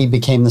work and he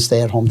became the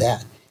stay-at-home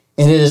dad.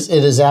 And it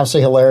is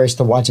absolutely hilarious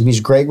to watch him. He's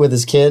great with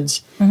his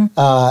kids.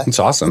 It's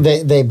awesome.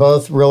 They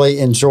both really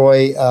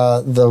enjoy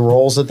the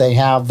roles that they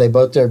have. They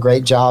both do a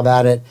great job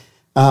at it.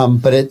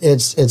 But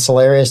it's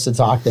hilarious to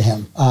talk to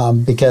him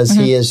because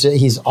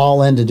he's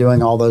all into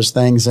doing all those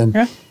things and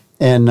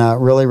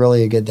really,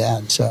 really a good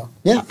dad. So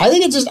yeah, I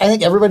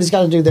think everybody's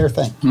got to do their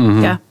thing.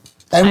 Yeah.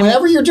 And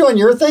whenever you're doing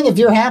your thing, if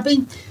you're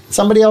happy,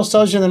 somebody else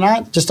tells you they're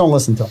not, just don't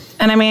listen to them.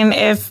 And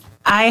if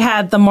I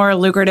had the more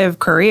lucrative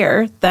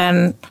career,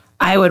 then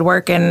I would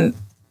work and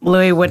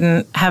Louis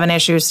wouldn't have an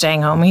issue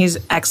staying home. He's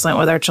excellent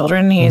with our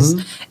children. He's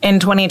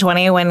in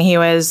 2020 when he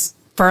was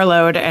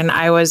furloughed and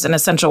I was an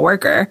essential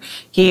worker,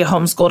 he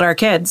homeschooled our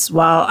kids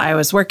while I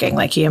was working.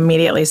 Like he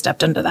immediately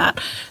stepped into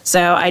that.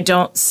 So I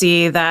don't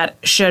see that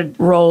should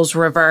roles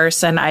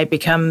reverse and I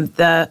become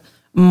the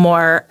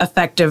more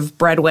effective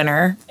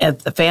breadwinner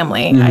of the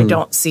family. I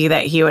don't see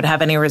that he would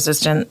have any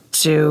resistance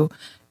to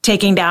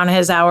taking down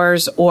his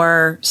hours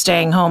or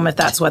staying home if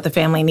that's what the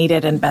family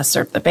needed and best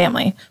served the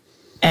family.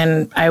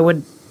 And I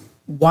would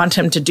want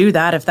him to do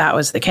that if that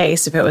was the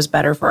case, if it was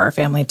better for our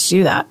family to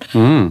do that.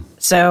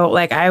 So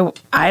like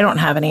I don't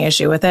have any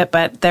issue with it,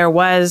 but there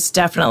was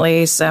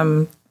definitely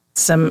some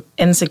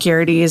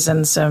insecurities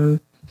and some,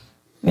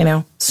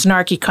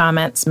 snarky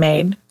comments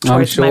made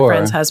towards my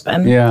friend's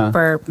husband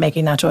for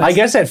making that choice. I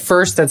guess at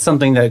first that's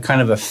something that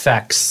kind of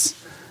affects,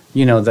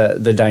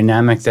 the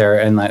dynamic there,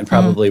 and that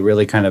probably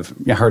really kind of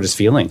hurt his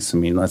feelings.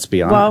 Let's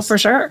be honest. Well, for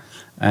sure.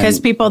 Because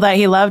people that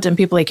he loved and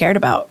people he cared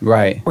about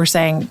were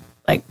saying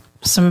like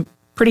some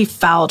pretty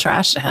foul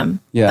trash to him.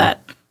 Yeah.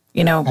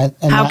 That,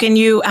 how can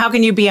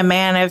you be a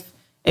man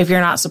if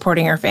you're not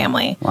supporting your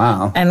family?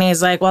 Wow. And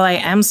he's like, well, I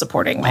am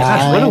supporting my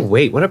family. What a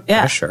weight. What a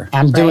pressure.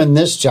 I'm doing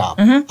this job.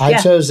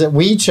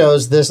 We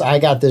chose this. I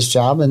got this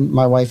job and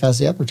my wife has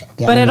the other job.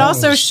 Yeah, but it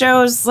also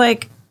shows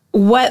like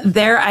what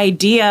their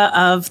idea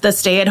of the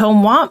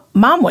stay-at-home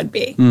mom would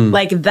be.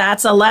 Like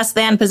that's a less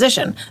than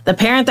position. The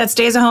parent that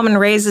stays at home and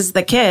raises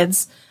the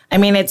kids,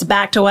 it's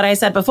back to what I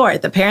said before.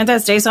 The parent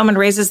that stays home and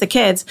raises the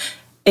kids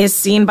is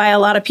seen by a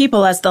lot of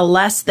people as the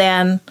less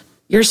than.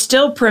 You're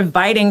still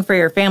providing for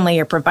your family.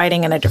 You're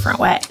providing in a different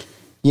way.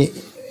 Yeah,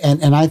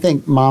 and I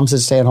think moms that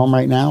stay at home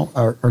right now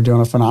are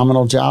doing a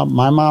phenomenal job.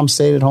 My mom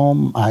stayed at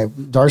home.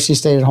 Darcy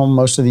stayed at home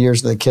most of the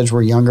years the kids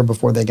were younger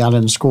before they got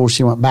into school.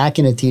 She went back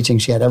into teaching.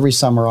 She had every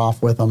summer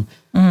off with them.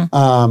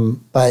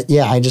 But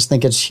yeah, I just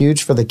think it's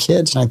huge for the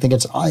kids, and I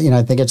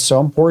think it's so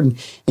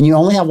important. And you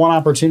only have one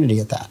opportunity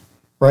at that.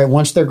 right?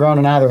 Once they're grown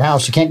and out of their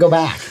house, you can't go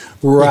back.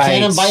 Right. You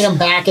can't invite them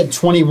back at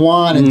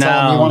 21 and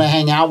tell them you want to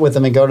hang out with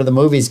them and go to the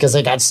movies because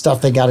they got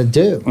stuff they got to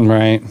do.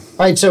 Right.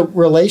 All right, so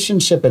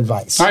relationship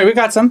advice. All right, we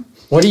got some.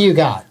 What do you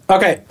got?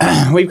 Okay,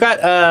 we've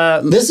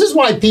got... This is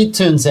why Pete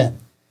tunes in.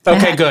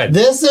 Okay, good.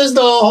 This is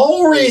the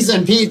whole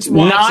reason Pete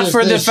watches Not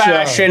for the this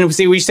fashion. show.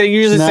 See, we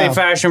usually say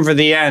fashion for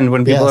the end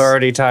when people are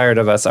already tired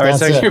of us. All right,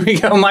 That's here we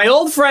go. My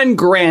old friend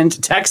Grant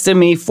texted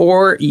me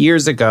 4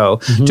 years ago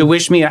to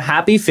wish me a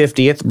happy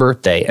 50th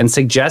birthday and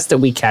suggest that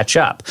we catch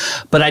up.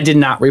 But I did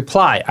not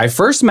reply. I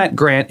first met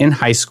Grant in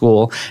high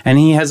school, and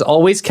he has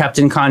always kept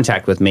in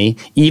contact with me,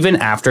 even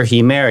after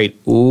he married.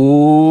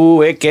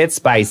 Ooh, it gets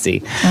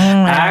spicy.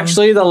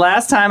 Actually, the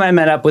last time I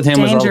met up with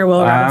him was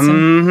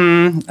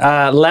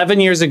 11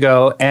 years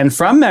ago, and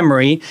from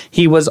memory,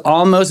 he was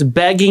almost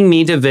begging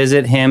me to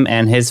visit him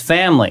and his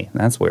family.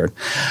 That's weird.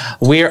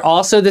 We're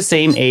also the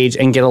same age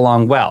and get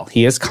along well.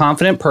 He is a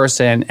confident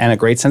person and a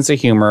great sense of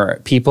humor.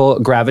 People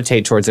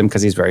gravitate towards him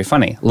because he's very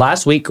funny.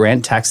 Last week,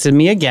 Grant texted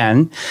me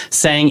again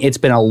saying it's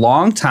been a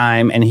long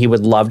time and he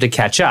would love to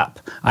catch up.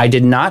 I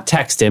did not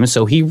text him,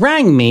 so he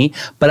rang me,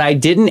 but I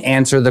didn't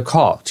answer the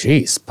call.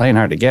 Jeez, playing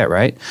hard to get,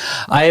 right?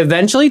 I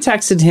eventually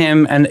texted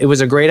him, and it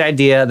was a great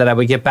idea that I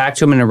would get back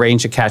to him and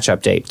arrange a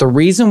catch-up date. The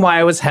reason why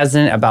I was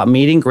hesitant about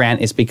meeting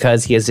Grant is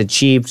because he has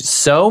achieved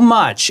so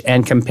much,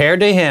 and compared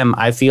to him,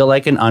 I feel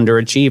like an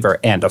underachiever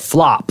and a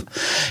flop.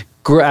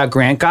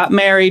 Grant got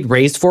married,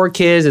 raised 4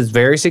 kids, is a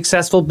very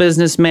successful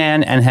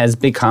businessman, and has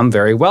become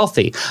very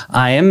wealthy.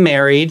 I am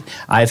married.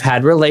 I've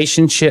had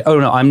relationships. Oh,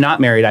 no, I'm not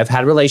married. I've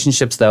had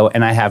relationships, though,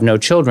 and I have no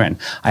children.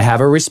 I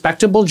have a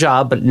respectable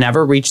job, but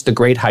never reached the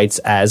great heights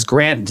as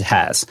Grant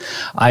has.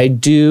 I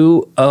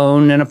do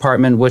own an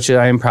apartment, which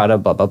I am proud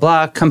of, blah, blah,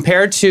 blah.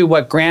 Compared to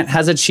what Grant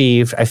has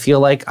achieved, I feel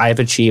like I've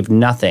achieved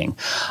nothing.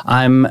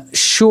 I'm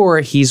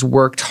sure he's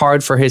worked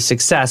hard for his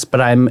success, but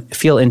I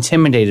feel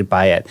intimidated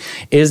by it.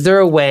 Is there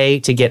a way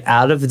to get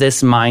out of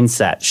this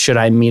mindset? Should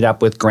I meet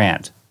up with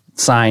Grant?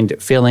 Signed,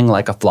 feeling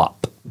like a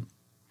flop.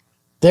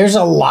 There's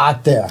a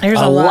lot there.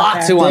 There's a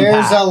lot to unpack.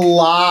 There's a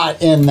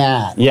lot in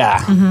that.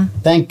 Yeah.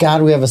 Thank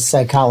God we have a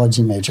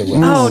psychology major with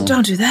us. Oh,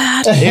 don't do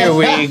that. Here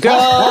we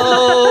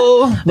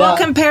go. Well,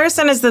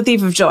 comparison is the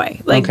thief of joy.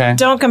 Like,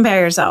 don't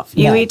compare yourself.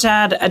 You each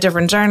had a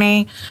different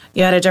journey.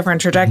 You had a different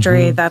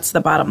trajectory. That's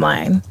the bottom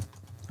line.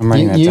 I'm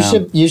writing that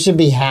down. You should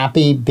be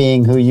happy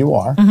being who you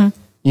are.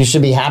 You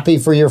should be happy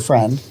for your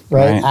friend,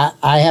 right?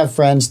 I have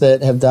friends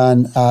that have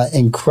done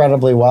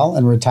incredibly well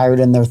and retired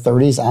in their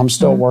 30s. I'm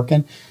still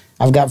working.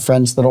 I've got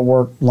friends that'll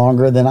work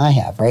longer than I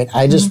have, right?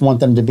 I just want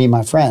them to be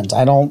my friends.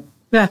 I don't,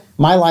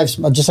 my life's,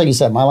 just like you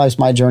said, my life's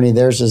my journey,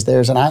 theirs is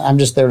theirs, and I'm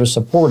just there to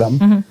support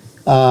them.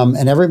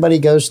 And everybody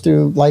goes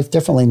through life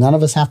differently. None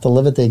of us have to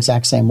live it the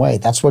exact same way.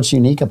 That's what's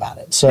unique about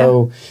it.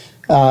 So,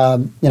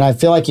 I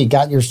feel like you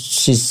got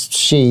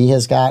she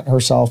has got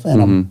herself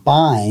in a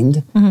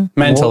bind.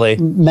 Mentally.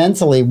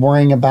 Mentally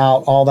worrying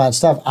about all that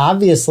stuff.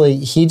 Obviously,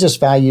 he just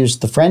values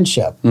the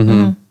friendship.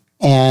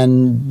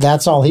 And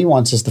that's all he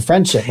wants is the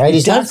friendship, right?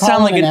 It does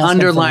sound like an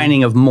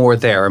underlining of more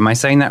there. Am I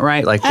saying that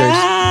right? Like there's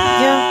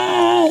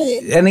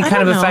any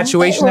kind of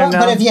infatuation there? No?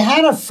 But if you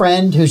had a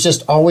friend who's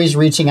just always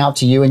reaching out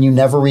to you and you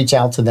never reach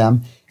out to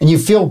them, and you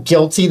feel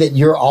guilty that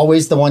you're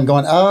always the one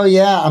going, oh,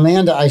 yeah,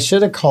 Amanda, I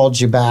should have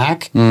called you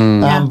back,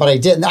 but I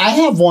didn't. I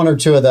have 1 or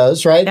 2 of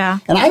those, right? Yeah.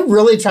 And I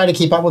really try to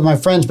keep up with my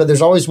friends, but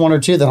there's always 1 or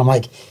 2 that I'm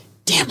like,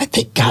 damn it,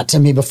 they got to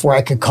me before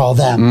I could call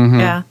them.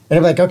 And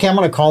I'm like, okay, I'm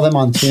going to call them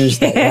on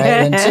Tuesday, right?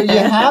 And so you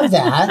have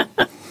that.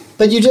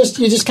 But you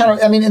just kind of,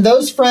 I mean, and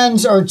those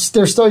friends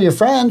they're still your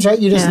friends, right?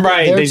 You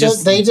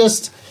just,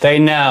 they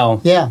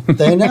know. Yeah,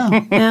 they know.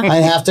 I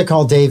have to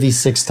call Davey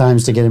 6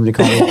 times to get him to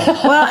call me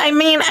back. Well, I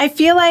mean, I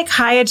feel like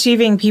high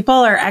achieving people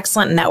are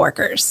excellent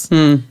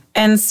networkers.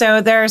 And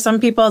so there are some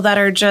people that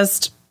are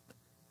just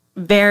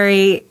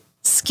very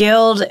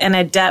skilled and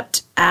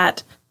adept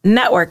at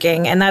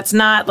networking. And that's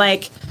not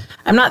like,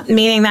 I'm not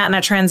meaning that in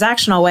a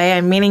transactional way.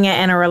 I'm meaning it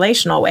in a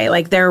relational way.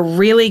 Like they're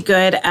really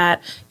good at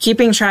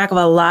keeping track of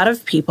a lot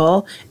of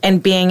people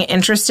and being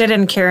interested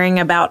and caring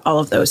about all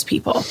of those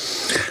people.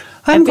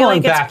 I'm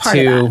going back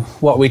to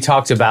what we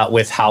talked about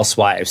with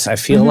housewives. I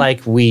feel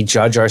like we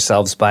judge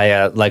ourselves by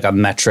a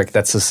metric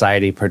that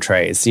society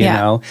portrays, you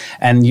know?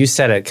 And you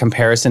said it,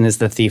 comparison is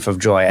the thief of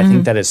joy. I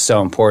think that is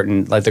so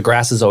important. Like the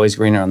grass is always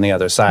greener on the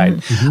other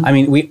side. I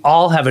mean, we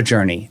all have a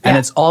journey and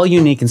it's all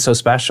unique and so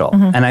special.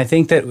 And I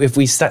think that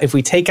if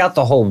we take out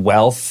the whole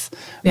wealth,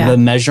 the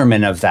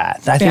measurement of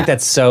that, I think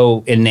that's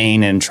so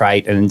inane and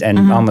trite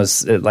and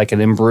almost like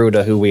an imbue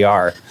to who we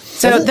are.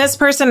 So this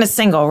person is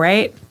single,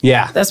 right?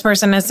 Yeah. This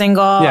person is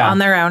single on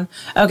their own.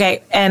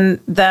 Okay. And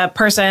the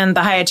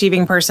high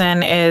achieving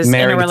person is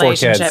married in a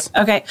relationship.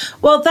 Okay.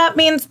 Well, that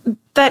means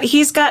that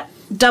he's got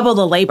double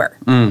the labor.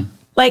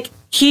 Like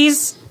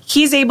he's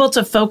able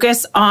to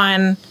focus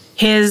on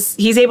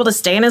he's able to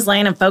stay in his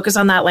lane and focus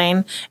on that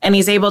lane. And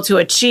he's able to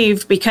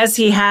achieve because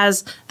he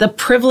has the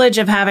privilege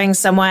of having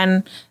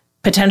someone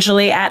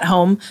potentially at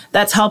home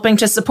that's helping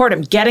to support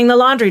him, getting the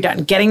laundry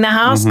done, getting the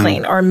house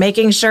clean, or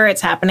making sure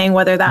it's happening,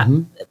 whether that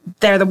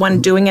they're the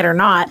one doing it or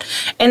not.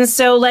 And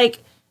so like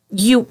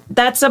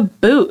that's a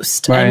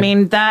boost. Right. I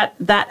mean,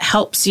 that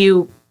helps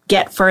you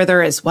get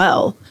further as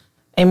well.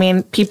 I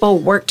mean, people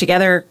work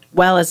together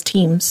well as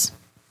teams.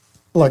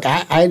 Look,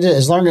 I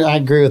as long as I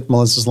agree with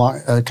Melissa's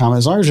comment,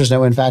 as long as there's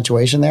no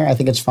infatuation there, I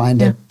think it's fine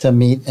to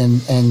meet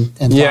and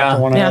talk to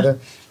one another.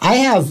 I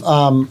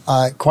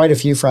have quite a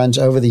few friends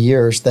over the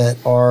years that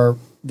are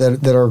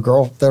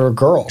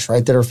girls,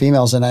 right? That are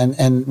females,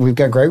 and we've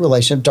got great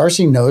relationship.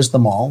 Darcy knows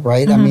them all,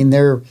 right? I mean,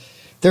 they're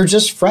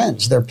just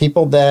friends. They're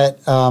people that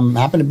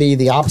happen to be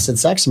the opposite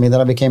sex of me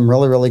that I became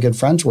really, really good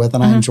friends with,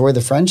 and I enjoy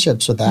the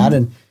friendships with that.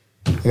 And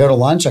I go to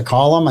lunch, I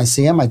call them, I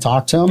see them, I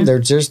talk to them. They're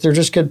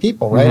just good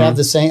people, right? I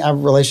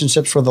have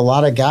relationships with a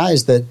lot of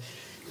guys that,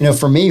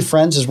 for me,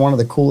 friends is one of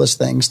the coolest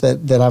things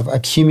that I've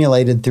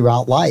accumulated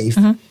throughout life.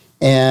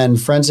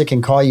 And friends that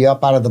can call you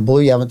up out of the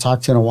blue you haven't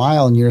talked to in a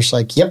while, and you're just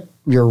like, yep,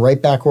 you're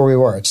right back where we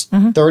were. It's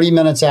 30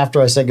 minutes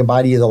after I said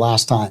goodbye to you the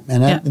last time.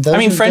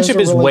 And friendship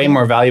is really way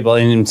more valuable,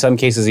 and in some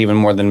cases even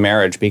more than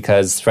marriage,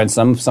 because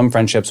some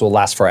friendships will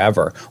last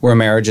forever, where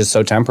marriage is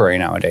so temporary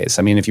nowadays.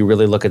 I mean, if you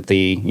really look at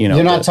the,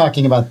 You're not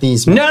talking about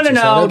these. No,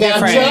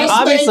 different.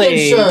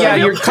 Obviously, yeah,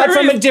 you're cut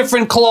from a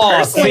different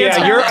cloth.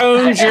 Yeah, your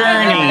own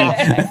journey.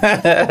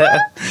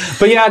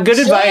 But yeah, good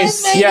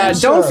advice. Yeah,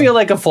 don't feel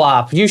like a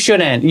flop. You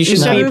shouldn't. You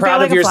should be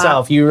proud of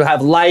yourself. You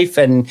have life,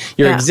 and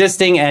you're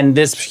existing, and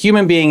this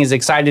human being is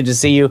excited to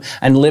see you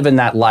and live in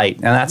that light,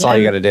 and that's all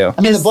you got to do.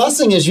 I mean, the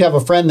blessing is you have a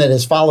friend that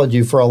has followed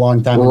you for a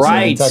long time and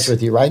stayed in touch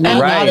with you, right?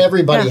 Not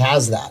everybody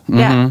has that.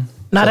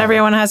 Not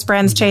everyone has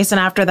friends chasing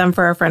after them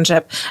for a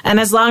friendship, and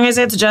as long as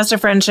it's just a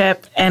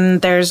friendship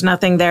and there's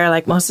nothing there,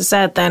 like Melissa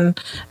said, then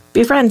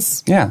be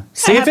friends. Yeah.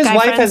 See if his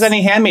wife has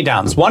any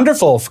hand-me-downs.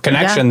 Wonderful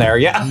connection there.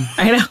 Yeah.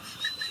 I know.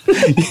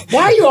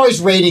 Why are you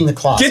always raiding the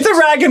closet? Get the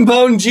rag and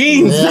bone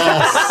jeans.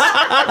 Yes.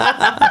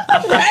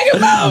 Rag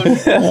and bone.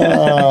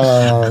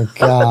 Oh,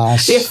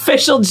 gosh. The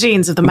official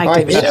jeans of the Mike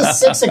Davis Show. It is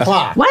 6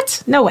 o'clock.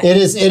 What? No way. It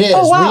is.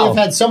 Oh, wow. We have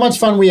had so much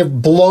fun. We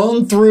have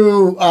blown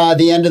through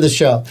the end of the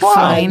show.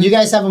 Fine. You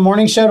guys have a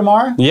morning show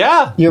tomorrow?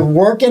 Yeah. You're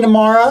working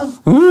tomorrow?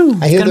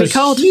 I hear there's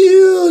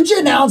huge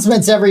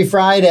announcements every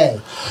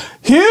Friday.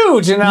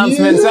 Huge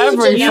announcements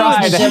every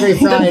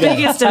Friday. The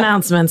biggest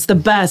announcements, the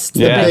best.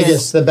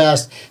 The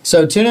best.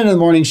 So tune into the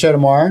morning show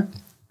tomorrow,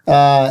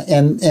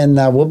 and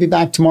we'll be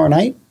back tomorrow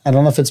night. I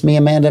don't know if it's me,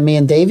 Amanda, me,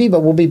 and Davey, but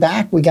we'll be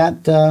back. We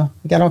got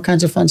all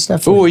kinds of fun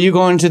stuff. Are you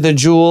going to the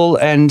Jewel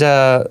and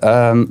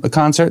a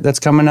concert that's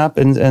coming up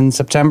in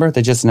September?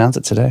 They just announced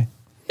it today.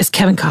 Is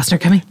Kevin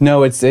Costner coming?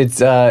 No, it's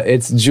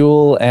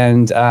Jewel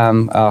and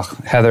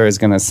Heather is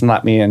going to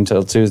slap me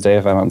until Tuesday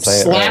if I don't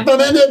say slap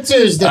him into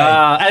Tuesday.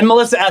 And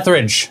Melissa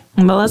Etheridge.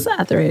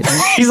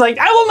 He's like,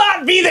 I will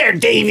not be there,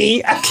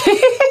 Davey.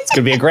 It's going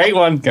to be a great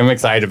one. I'm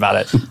excited about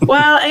it.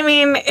 Well, I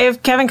mean,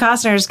 if Kevin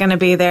Costner is going to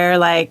be there,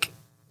 like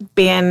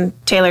being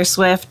Taylor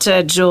Swift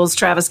to Jewel's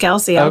Travis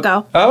Kelce, I'll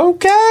go.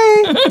 Okay.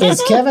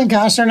 Is Kevin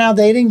Costner now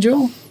dating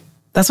Jewel?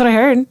 That's what I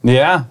heard.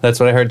 Yeah, that's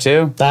what I heard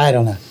too. I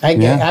don't know.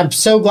 I'm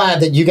so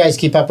glad that you guys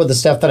keep up with the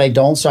stuff that I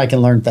don't, so I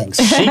can learn things.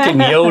 She can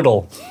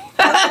yodel.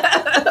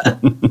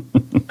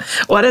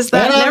 What is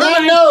that? And on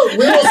that note,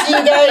 we will see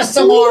you guys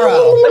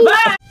tomorrow.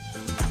 Bye.